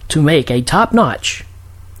to make a top-notch,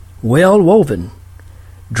 well-woven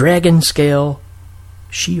dragon scale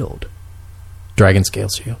shield. Dragon scale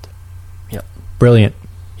shield. Yep. Brilliant.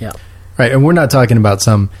 Yep. Right, and we're not talking about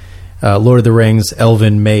some Lord of the Rings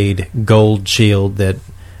elven-made gold shield that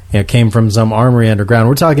came from some armory underground.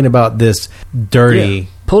 We're talking about this dirty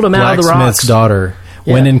Pulled him out of the blacksmith's rocks. daughter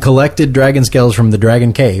went and collected dragon scales from the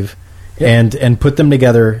dragon cave and put them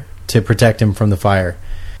together to protect him from the fire.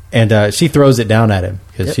 And she throws it down at him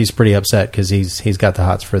because she's pretty upset because he's got the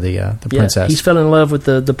hots for the princess. He's fell in love with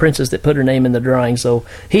the princess that put her name in the drawing, so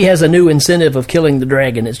he has a new incentive of killing the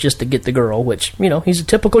dragon. It's just to get the girl, which he's a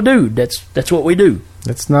typical dude. That's what we do.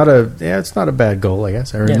 It's not a bad goal, I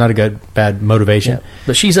guess, or not a bad motivation. Yeah.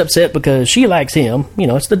 But she's upset because she likes him.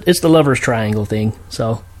 It's the lovers triangle thing.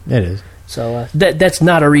 So it is. So that's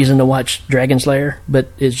not a reason to watch Dragon Slayer, but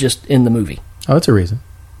it's just in the movie. Oh, it's a reason.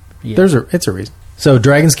 Yeah. It's a reason. So,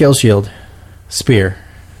 dragon scale shield, spear.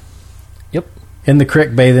 Yep. In the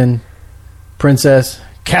creek bathing, Princess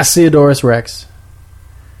Cassiodorus Rex,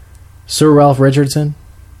 Sir Ralph Richardson,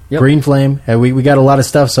 Yep. Green Flame. We got a lot of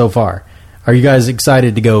stuff so far. Are you guys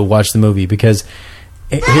excited to go watch the movie? Because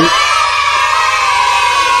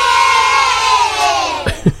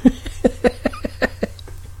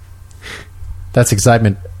that's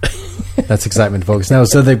excitement. That's excitement, folks. Now,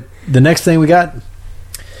 so the next thing we got,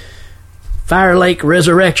 Fire Lake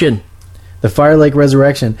Resurrection. the Fire Lake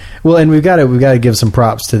Resurrection. Well, and we've got to give some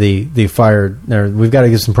props to the fire. Or we've got to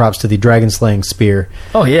give some props to the dragon slaying spear.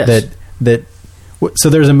 Oh, yes.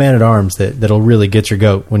 So there's a man at arms that'll really get your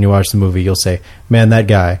goat when you watch the movie. You'll say, "Man, that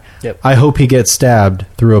guy. Yep. I hope he gets stabbed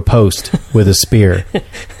through a post with a spear."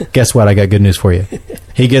 Guess what? I got good news for you.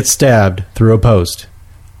 He gets stabbed through a post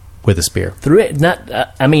with a spear. Through it, not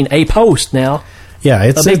a post now. Yeah,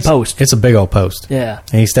 it's A big post. It's a big old post. Yeah.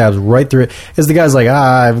 And he stabs right through it. As the guy's like,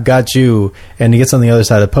 I've got you. And he gets on the other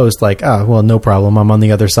side of the post like, well, no problem. I'm on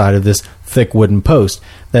the other side of this thick wooden post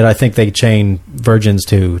that I think they chain virgins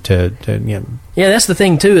to Yeah, that's the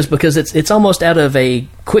thing too, is because it's almost out of a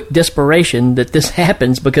quick desperation that this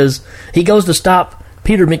happens, because he goes to stop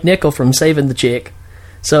Peter McNichol from saving the chick.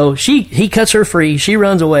 So he cuts her free, she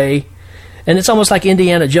runs away, and it's almost like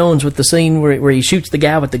Indiana Jones with the scene where he shoots the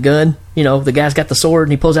guy with the gun. You know, the guy's got the sword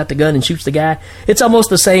and he pulls out the gun and shoots the guy. It's almost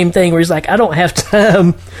the same thing where he's like, I don't have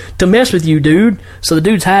time to mess with you, dude. So the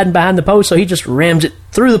dude's hiding behind the post, so he just rams it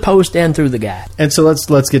through the post and through the guy. And so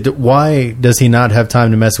let's get to why does he not have time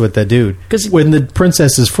to mess with that dude? 'Cause- when the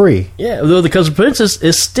princess is free. Yeah, because the princess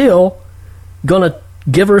is still gonna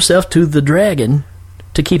give herself to the dragon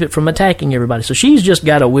to keep it from attacking everybody. So she's just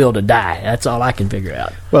got a will to die. That's all I can figure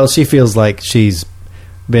out. Well, she feels like she's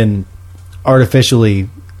been artificially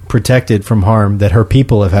protected from harm that her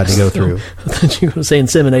people have had to go through. I thought you were going to say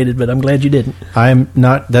inseminated, but I'm glad you didn't. I'm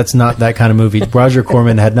not. That's not that kind of movie. Roger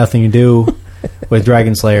Corman had nothing to do with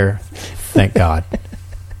Dragon Slayer. Thank God.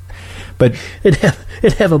 But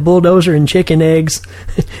It'd have a bulldozer and chicken eggs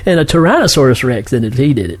and a Tyrannosaurus Rex in it if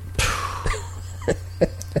he did it.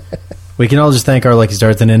 we can all just thank our lucky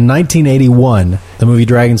stars. And in 1981, the movie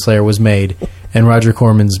Dragon Slayer was made, and Roger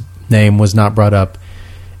Corman's name was not brought up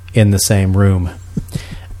in the same room.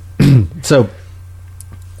 So,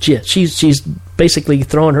 Yeah, she's basically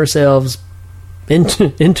throwing herself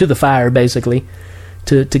into the fire, basically,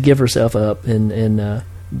 to give herself up and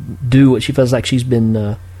do what she feels like she's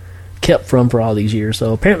been kept from for all these years.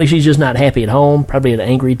 So apparently she's just not happy at home, probably an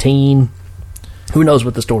angry teen. Who knows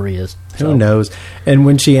what the story is? who knows? And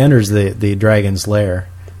when she enters the dragon's lair,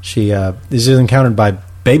 she is encountered by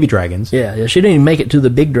baby dragons. Yeah, she didn't even make it to the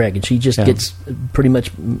big dragon. She just gets pretty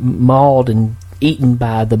much mauled and eaten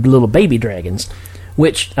by the little baby dragons,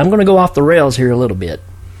 which I'm going to go off the rails here a little bit,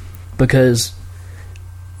 because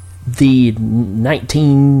the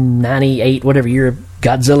 1998, whatever year,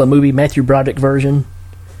 Godzilla movie, Matthew Broderick version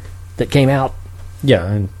that came out, Yeah.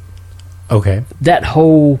 And, okay. that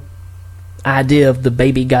whole idea of the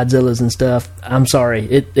baby Godzillas and stuff, I'm sorry,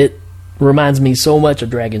 it reminds me so much of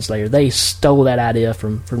Dragon Slayer. They stole that idea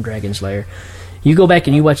from Dragon Slayer. You go back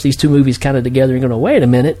and you watch these two movies kind of together and you go, wait a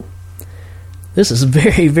minute, this is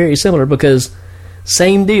very, very similar, because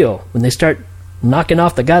same deal. When they start knocking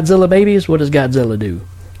off the Godzilla babies, what does Godzilla do?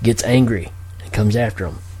 Gets angry and comes after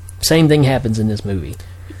them. Same thing happens in this movie.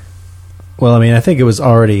 Well, I mean, I think it was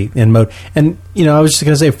already in mode. And, I was just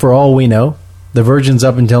going to say, for all we know, the virgins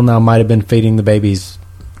up until now might have been feeding the babies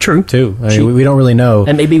True. too. I mean, we don't really know.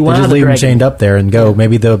 And maybe They one just of the leave them dragon- chained up there and go. Yeah.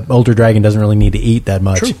 Maybe the older dragon doesn't really need to eat that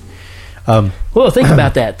much. True. Well, think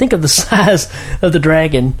about that. Think of the size of the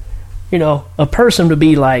dragon. A person would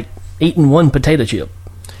be like eating one potato chip.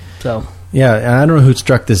 So, Yeah, and I don't know who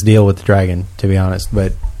struck this deal with the dragon, to be honest,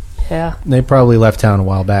 but yeah, they probably left town a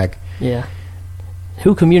while back. yeah.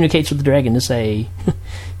 Who communicates with the dragon to say,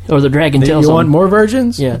 or the dragon You tells them? want more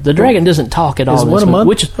virgins? Yeah, the dragon doesn't talk at all. Is in one this a movie, month?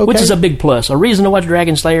 which Okay. is a big plus. A reason to watch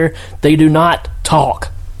Dragon Slayer. They do not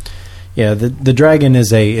talk. Yeah, the dragon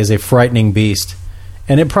is a frightening beast,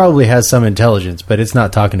 and it probably has some intelligence, but it's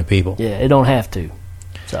not talking to people. Yeah, it don't have to.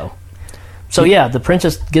 So yeah, the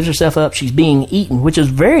princess gives herself up. She's being eaten, which is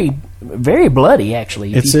very, very bloody.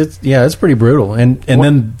 Actually, It's pretty brutal, and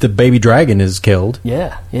then the baby dragon is killed.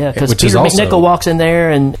 Yeah, because Which is Peter also- McNichol walks in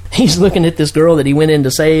there and he's looking at this girl that he went in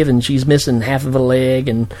to save, and she's missing half of a leg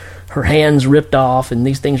and her hand's ripped off, and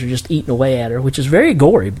these things are just eating away at her, which is very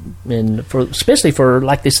gory, and especially for,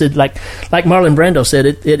 like they said, like Marlon Brando said,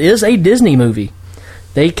 it is a Disney movie.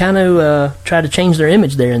 They kind of try to change their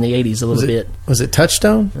image there in the 80s a little bit. Was it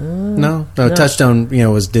Touchstone? No, Touchstone.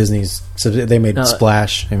 Was Disney's. So they made No,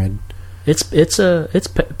 Splash. They made. It's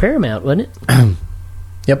Paramount, wasn't it?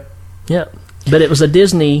 Yep. Yeah, but it was a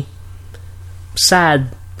Disney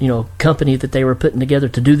side, company that they were putting together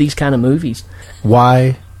to do these kind of movies.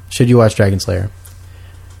 Why should you watch Dragon Slayer?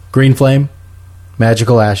 Green Flame,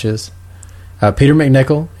 Magical Ashes, Peter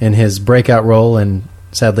McNichol in his breakout role and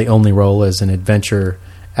sadly only role as an adventure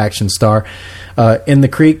action star. In the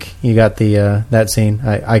Creek, you got the that scene.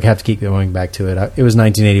 I have to keep going back to it. It was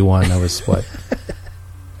 1981. I was what?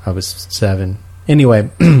 I was 7. Anyway.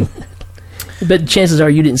 But chances are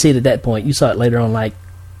you didn't see it at that point. You saw it later on, like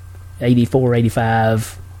 84,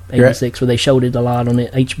 85, 86, where they showed it a lot on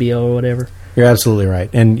it, HBO or whatever. You're absolutely right.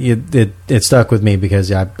 And it stuck with me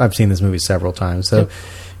because I've seen this movie several times. So,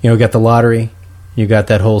 you got the lottery. You got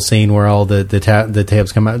that whole scene where all the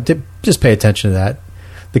tabs come out. Just pay attention to that.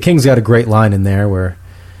 The King's got a great line in there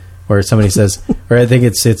where somebody says, or I think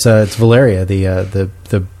it's Valeria,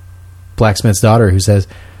 the blacksmith's daughter, who says,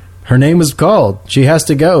 her name is called. She has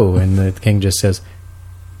to go. And the King just says,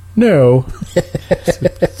 no.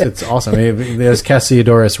 It's awesome. There's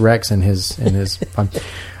Cassiodorus Rex in his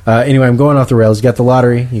anyway, I'm going off the rails. You got the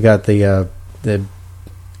lottery. You got the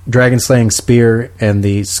dragon slaying spear and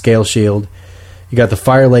the scale shield. You got the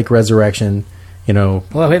Fire Lake resurrection. Well,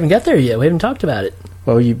 we haven't got there yet. We haven't talked about it.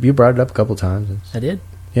 Well, you brought it up a couple times. I did.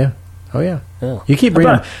 Yeah. Oh yeah. Oh. You keep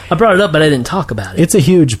bringing. I brought it up, but I didn't talk about it. It's a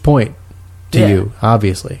huge point to you,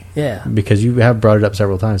 obviously. Yeah. Because you have brought it up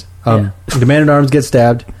several times. The Man-at-Arms gets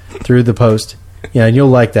stabbed through the post. Yeah, and you'll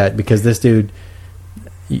like that because this dude,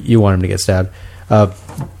 you want him to get stabbed.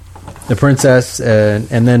 The princess,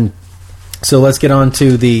 and then, so let's get on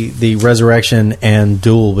to the resurrection and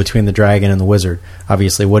duel between the dragon and the wizard.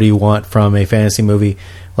 Obviously, what do you want from a fantasy movie?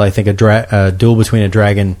 Well, I think a duel between a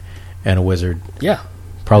dragon and a wizard. Yeah.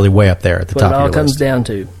 Probably way up there at the top of your list. What it all comes down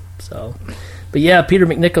to. So, but yeah, Peter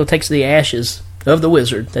McNichol takes the ashes of the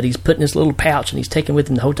wizard that he's put in his little pouch and he's taking with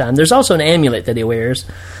him the whole time. There's also an amulet that he wears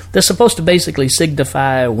that's supposed to basically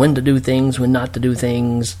signify when to do things, when not to do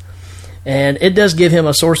things. And it does give him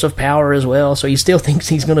a source of power as well, so he still thinks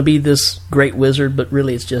he's going to be this great wizard, but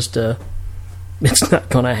really it's just, it's not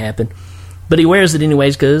going to happen. But he wears it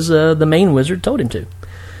anyways because the main wizard told him to.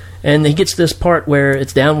 And he gets this part where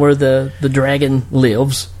it's down where the dragon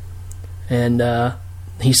lives, and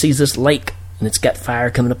he sees this lake, and it's got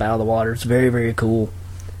fire coming up out of the water. It's very, very cool.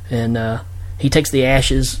 And he takes the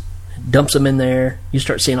ashes, dumps them in there. You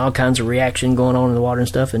start seeing all kinds of reaction going on in the water and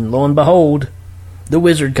stuff, and lo and behold, the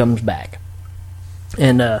wizard comes back.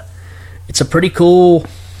 And it's a pretty cool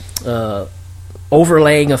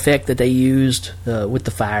overlaying effect that they used with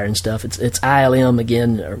the fire and stuff. It's ILM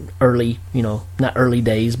again, early, not early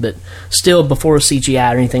days, but still before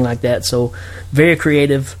CGI or anything like that. So very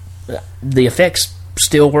creative. The effects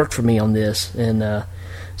still work for me on this. And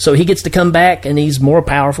so he gets to come back, and he's more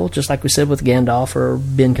powerful, just like we said with Gandalf or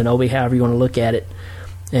Ben Kenobi, however you want to look at it.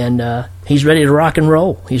 And he's ready to rock and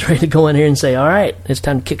roll. He's ready to go in here and say, all right, it's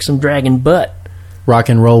time to kick some dragon butt. Rock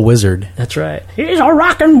and roll wizard. That's right. He's a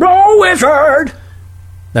rock and roll wizard.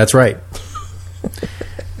 That's right.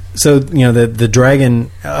 So, the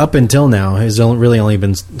dragon, up until now, has really only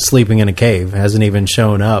been sleeping in a cave, hasn't even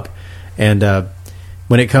shown up. And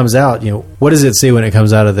when it comes out, what does it see when it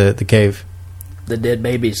comes out of the cave? The dead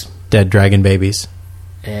babies. Dead dragon babies.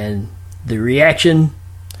 And the reaction...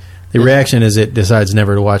 The reaction is it decides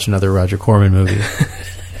never to watch another Roger Corman movie.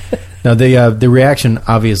 Now, the reaction,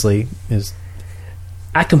 obviously, is...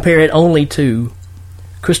 I compare it only to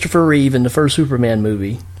Christopher Reeve in the first Superman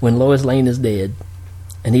movie when Lois Lane is dead,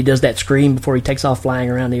 and he does that scream before he takes off flying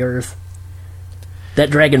around the earth. That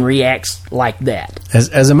dragon reacts like that.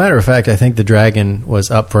 As a matter of fact, I think the dragon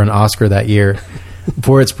was up for an Oscar that year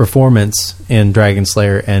for its performance in Dragon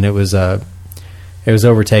Slayer, and it was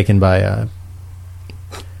overtaken by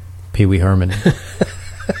Pee Wee Herman.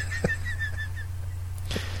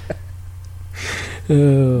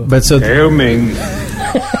 But so the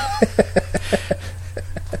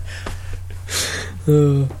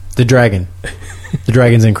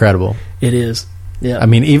dragon's incredible. It is. Yeah. I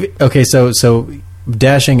mean, so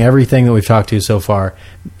dashing everything that we've talked to so far,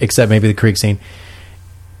 except maybe the creek scene.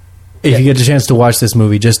 If you get a chance to watch this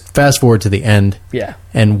movie, just fast forward to the end,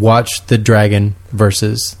 and watch the dragon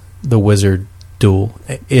versus the wizard duel.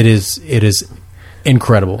 It is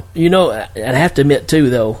incredible. I have to admit too,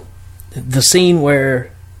 though, the scene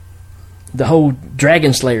where the whole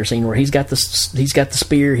Dragon Slayer scene, where he's got the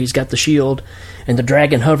spear, he's got the shield, and the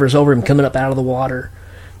dragon hovers over him coming up out of the water,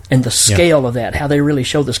 and the scale of that, how they really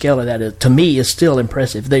show the scale of that, to me, is still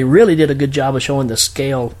impressive. They really did a good job of showing the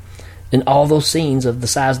scale in all those scenes of the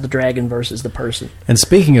size of the dragon versus the person. And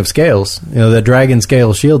speaking of scales, the dragon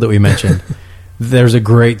scale shield that we mentioned, there's a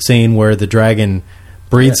great scene where the dragon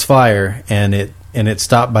breathes fire, and it's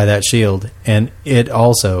stopped by that shield, and it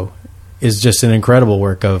also is just an incredible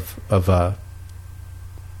work of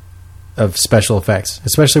special effects,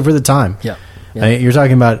 especially for the time. Yeah. I mean, you're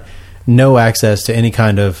talking about no access to any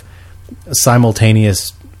kind of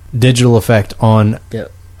simultaneous digital effect on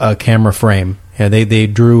a camera frame. Yeah, they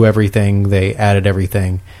drew everything, they added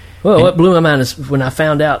everything. Well, what blew my mind is when I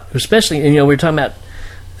found out, especially, we were talking about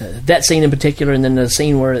that scene in particular, and then the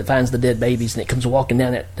scene where it finds the dead babies and it comes walking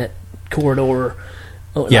down that corridor.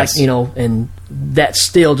 Yes. And that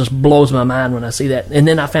still just blows my mind when I see that. And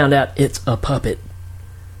then I found out it's a puppet.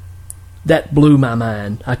 That blew my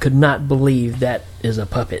mind. I could not believe that is a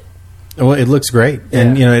puppet. Well, it looks great. Yeah.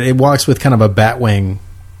 And, it walks with kind of a Batwing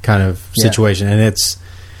kind of situation. And it's,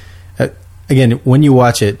 again, when you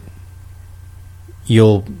watch it,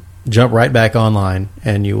 you'll jump right back online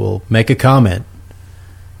and you will make a comment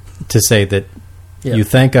to say that you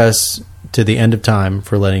thank us to the end of time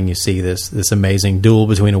for letting you see this amazing duel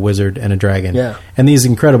between a wizard and a dragon. Yeah. And these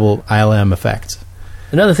incredible ILM effects.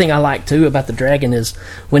 Another thing I like, too, about the dragon is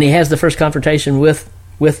when he has the first confrontation with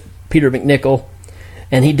Peter McNichol,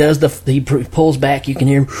 and he pulls back, you can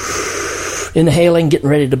hear him inhaling, getting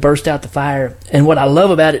ready to burst out the fire. And what I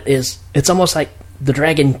love about it is it's almost like the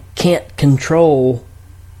dragon can't control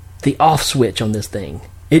the off switch on this thing.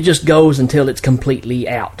 It just goes until it's completely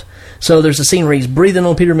out. So there's a scene where he's breathing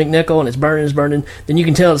on Peter McNichol and it's burning. Then you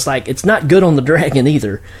can tell it's not good on the dragon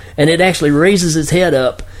either. And it actually raises its head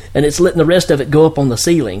up and it's letting the rest of it go up on the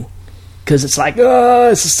ceiling. Because it's like,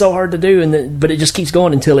 this is so hard to do. But it just keeps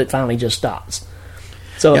going until it finally just stops.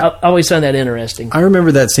 So I always found that interesting. I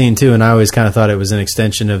remember that scene too, and I always kind of thought it was an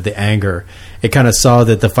extension of the anger. It kind of saw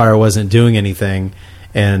that the fire wasn't doing anything,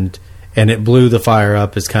 and it blew the fire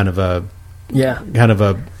up as kind of a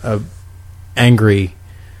angry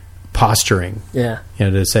posturing. Yeah.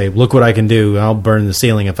 To say, look what I can do. I'll burn the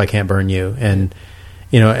ceiling if I can't burn you. And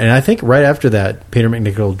and I think right after that, Peter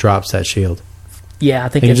McNichol drops that shield. Yeah, I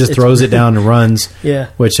think he just throws it down and runs. Yeah.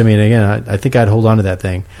 Which, again, I think I'd hold on to that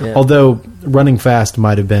thing. Yeah. Although running fast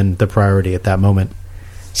might have been the priority at that moment.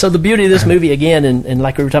 So the beauty of this movie, again, and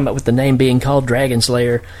like we were talking about with the name being called Dragon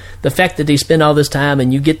Slayer, the fact that he spent all this time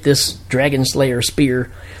and you get this Dragon Slayer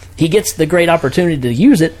spear, he gets the great opportunity to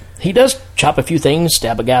use it. He does chop a few things,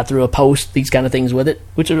 stab a guy through a post, these kind of things with it,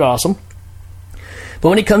 which is awesome. But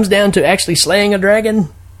when it comes down to actually slaying a dragon,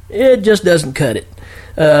 it just doesn't cut it.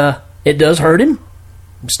 It does hurt him.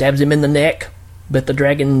 Stabs him in the neck, but the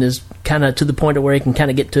dragon is kind of to the point of where he can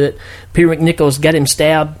kind of get to it. Peter McNichol's got him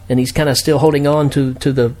stabbed, and he's kind of still holding on to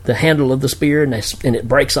the handle of the spear, and it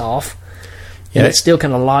breaks off. And it's still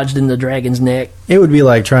kind of lodged in the dragon's neck. It would be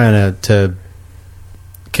like trying to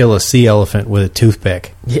kill a sea elephant with a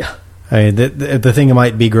toothpick. Yeah. I mean, the thing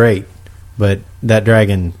might be great, but that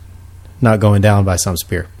dragon not going down by some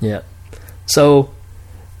spear. Yeah. So,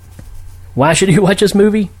 why should you watch this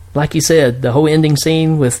movie? Like you said, the whole ending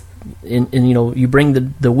scene with, you bring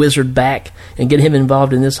the wizard back and get him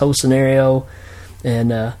involved in this whole scenario,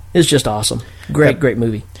 and it's just awesome. Great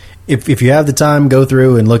movie. If you have the time, go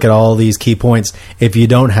through and look at all these key points. If you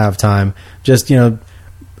don't have time, just get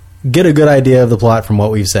a good idea of the plot from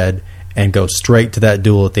what we've said and go straight to that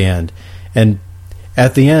duel at the end. And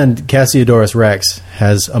at the end, Cassiodorus Rex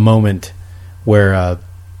has a moment where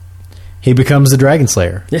he becomes the Dragon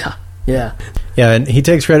Slayer. Yeah. Yeah. Yeah, and he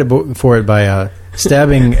takes credit for it by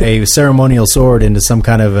stabbing a ceremonial sword into some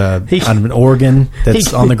kind of an organ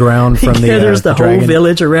that's on the ground from the gathers the dragon. whole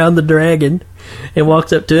village around the dragon and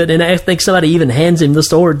walks up to it, and I think somebody even hands him the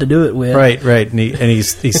sword to do it with. Right, and he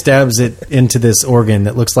stabs it into this organ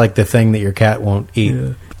that looks like the thing that your cat won't eat.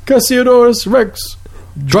 Yeah. Cassiodorus Rex,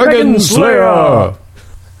 Dragon Slayer!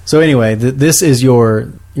 So anyway, this is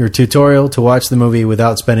your tutorial to watch the movie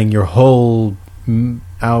without spending your whole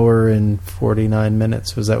hour and 49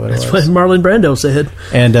 minutes. Was that what it was? That's what Marlon Brando said.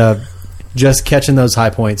 And just catching those high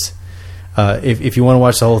points. If you want to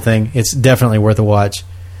watch the whole thing, it's definitely worth a watch.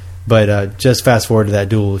 But just fast forward to that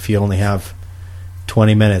duel if you only have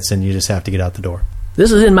 20 minutes and you just have to get out the door.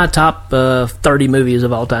 This is in my top 30 movies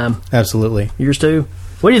of all time. Absolutely. Yours too?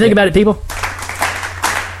 What do you think about it, people?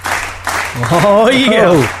 Oh, yeah.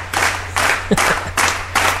 Oh.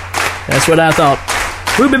 That's what I thought.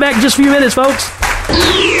 We'll be back in just a few minutes, folks.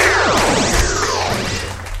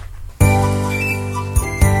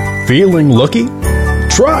 Feeling lucky?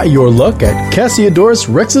 Try your luck at Cassiodorus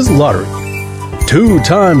Rex's Lottery. 2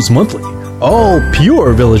 times monthly. All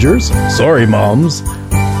pure villagers, sorry moms,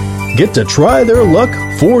 get to try their luck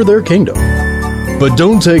for their kingdom. But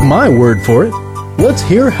don't take my word for it. Let's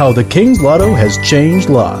hear how the King's Lotto has changed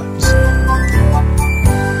lives.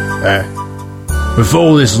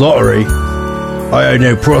 Before this lottery, I had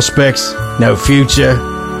no prospects, no future,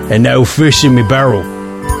 and no fish in me barrel.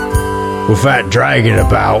 With that dragon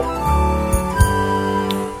about.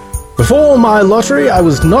 Before my lottery, I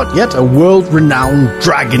was not yet a world-renowned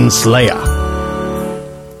dragon slayer.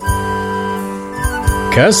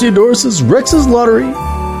 Cassiodorus' Rex's Lottery,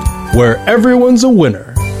 where everyone's a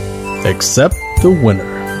winner, except the winner.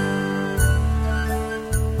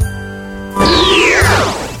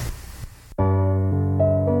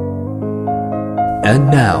 And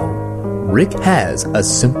now, Rick has a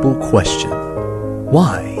simple question.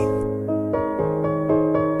 Why?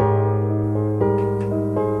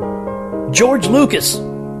 George Lucas.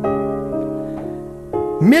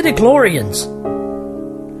 Midichlorians.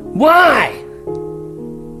 Why?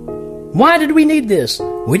 Why did we need this?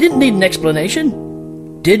 We didn't need an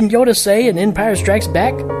explanation. Didn't Yoda say in Empire Strikes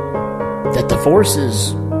Back that the Force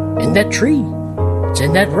is in that tree? It's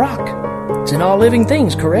in that rock. It's in all living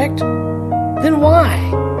things, correct? Then why?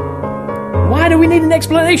 Why do we need an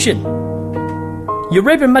explanation? You're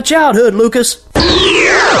raping my childhood, Lucas.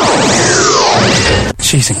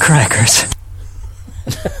 Cheese and crackers.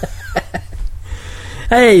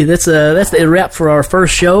 Hey, that's the wrap for our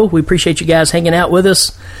first show. We appreciate you guys hanging out with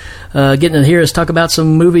us, getting to hear us talk about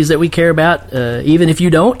some movies that we care about, even if you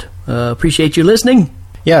don't. Appreciate you listening.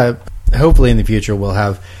 Yeah, hopefully in the future we'll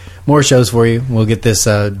have more shows for you. We'll get this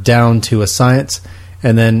down to a science,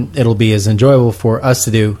 and then it'll be as enjoyable for us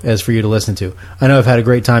to do as for you to listen to. I know I've had a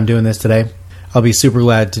great time doing this today. I'll be super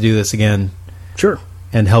glad to do this again. Sure.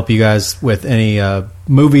 And help you guys with any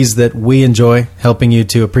movies that we enjoy, helping you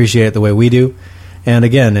to appreciate it the way we do. And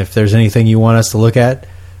again, if there's anything you want us to look at,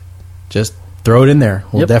 just throw it in there.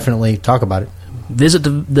 We'll definitely talk about it. Visit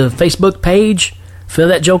the Facebook page, fill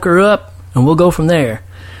that joker up, and we'll go from there.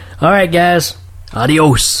 All right, guys.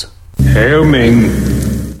 Adios. Hail Ming.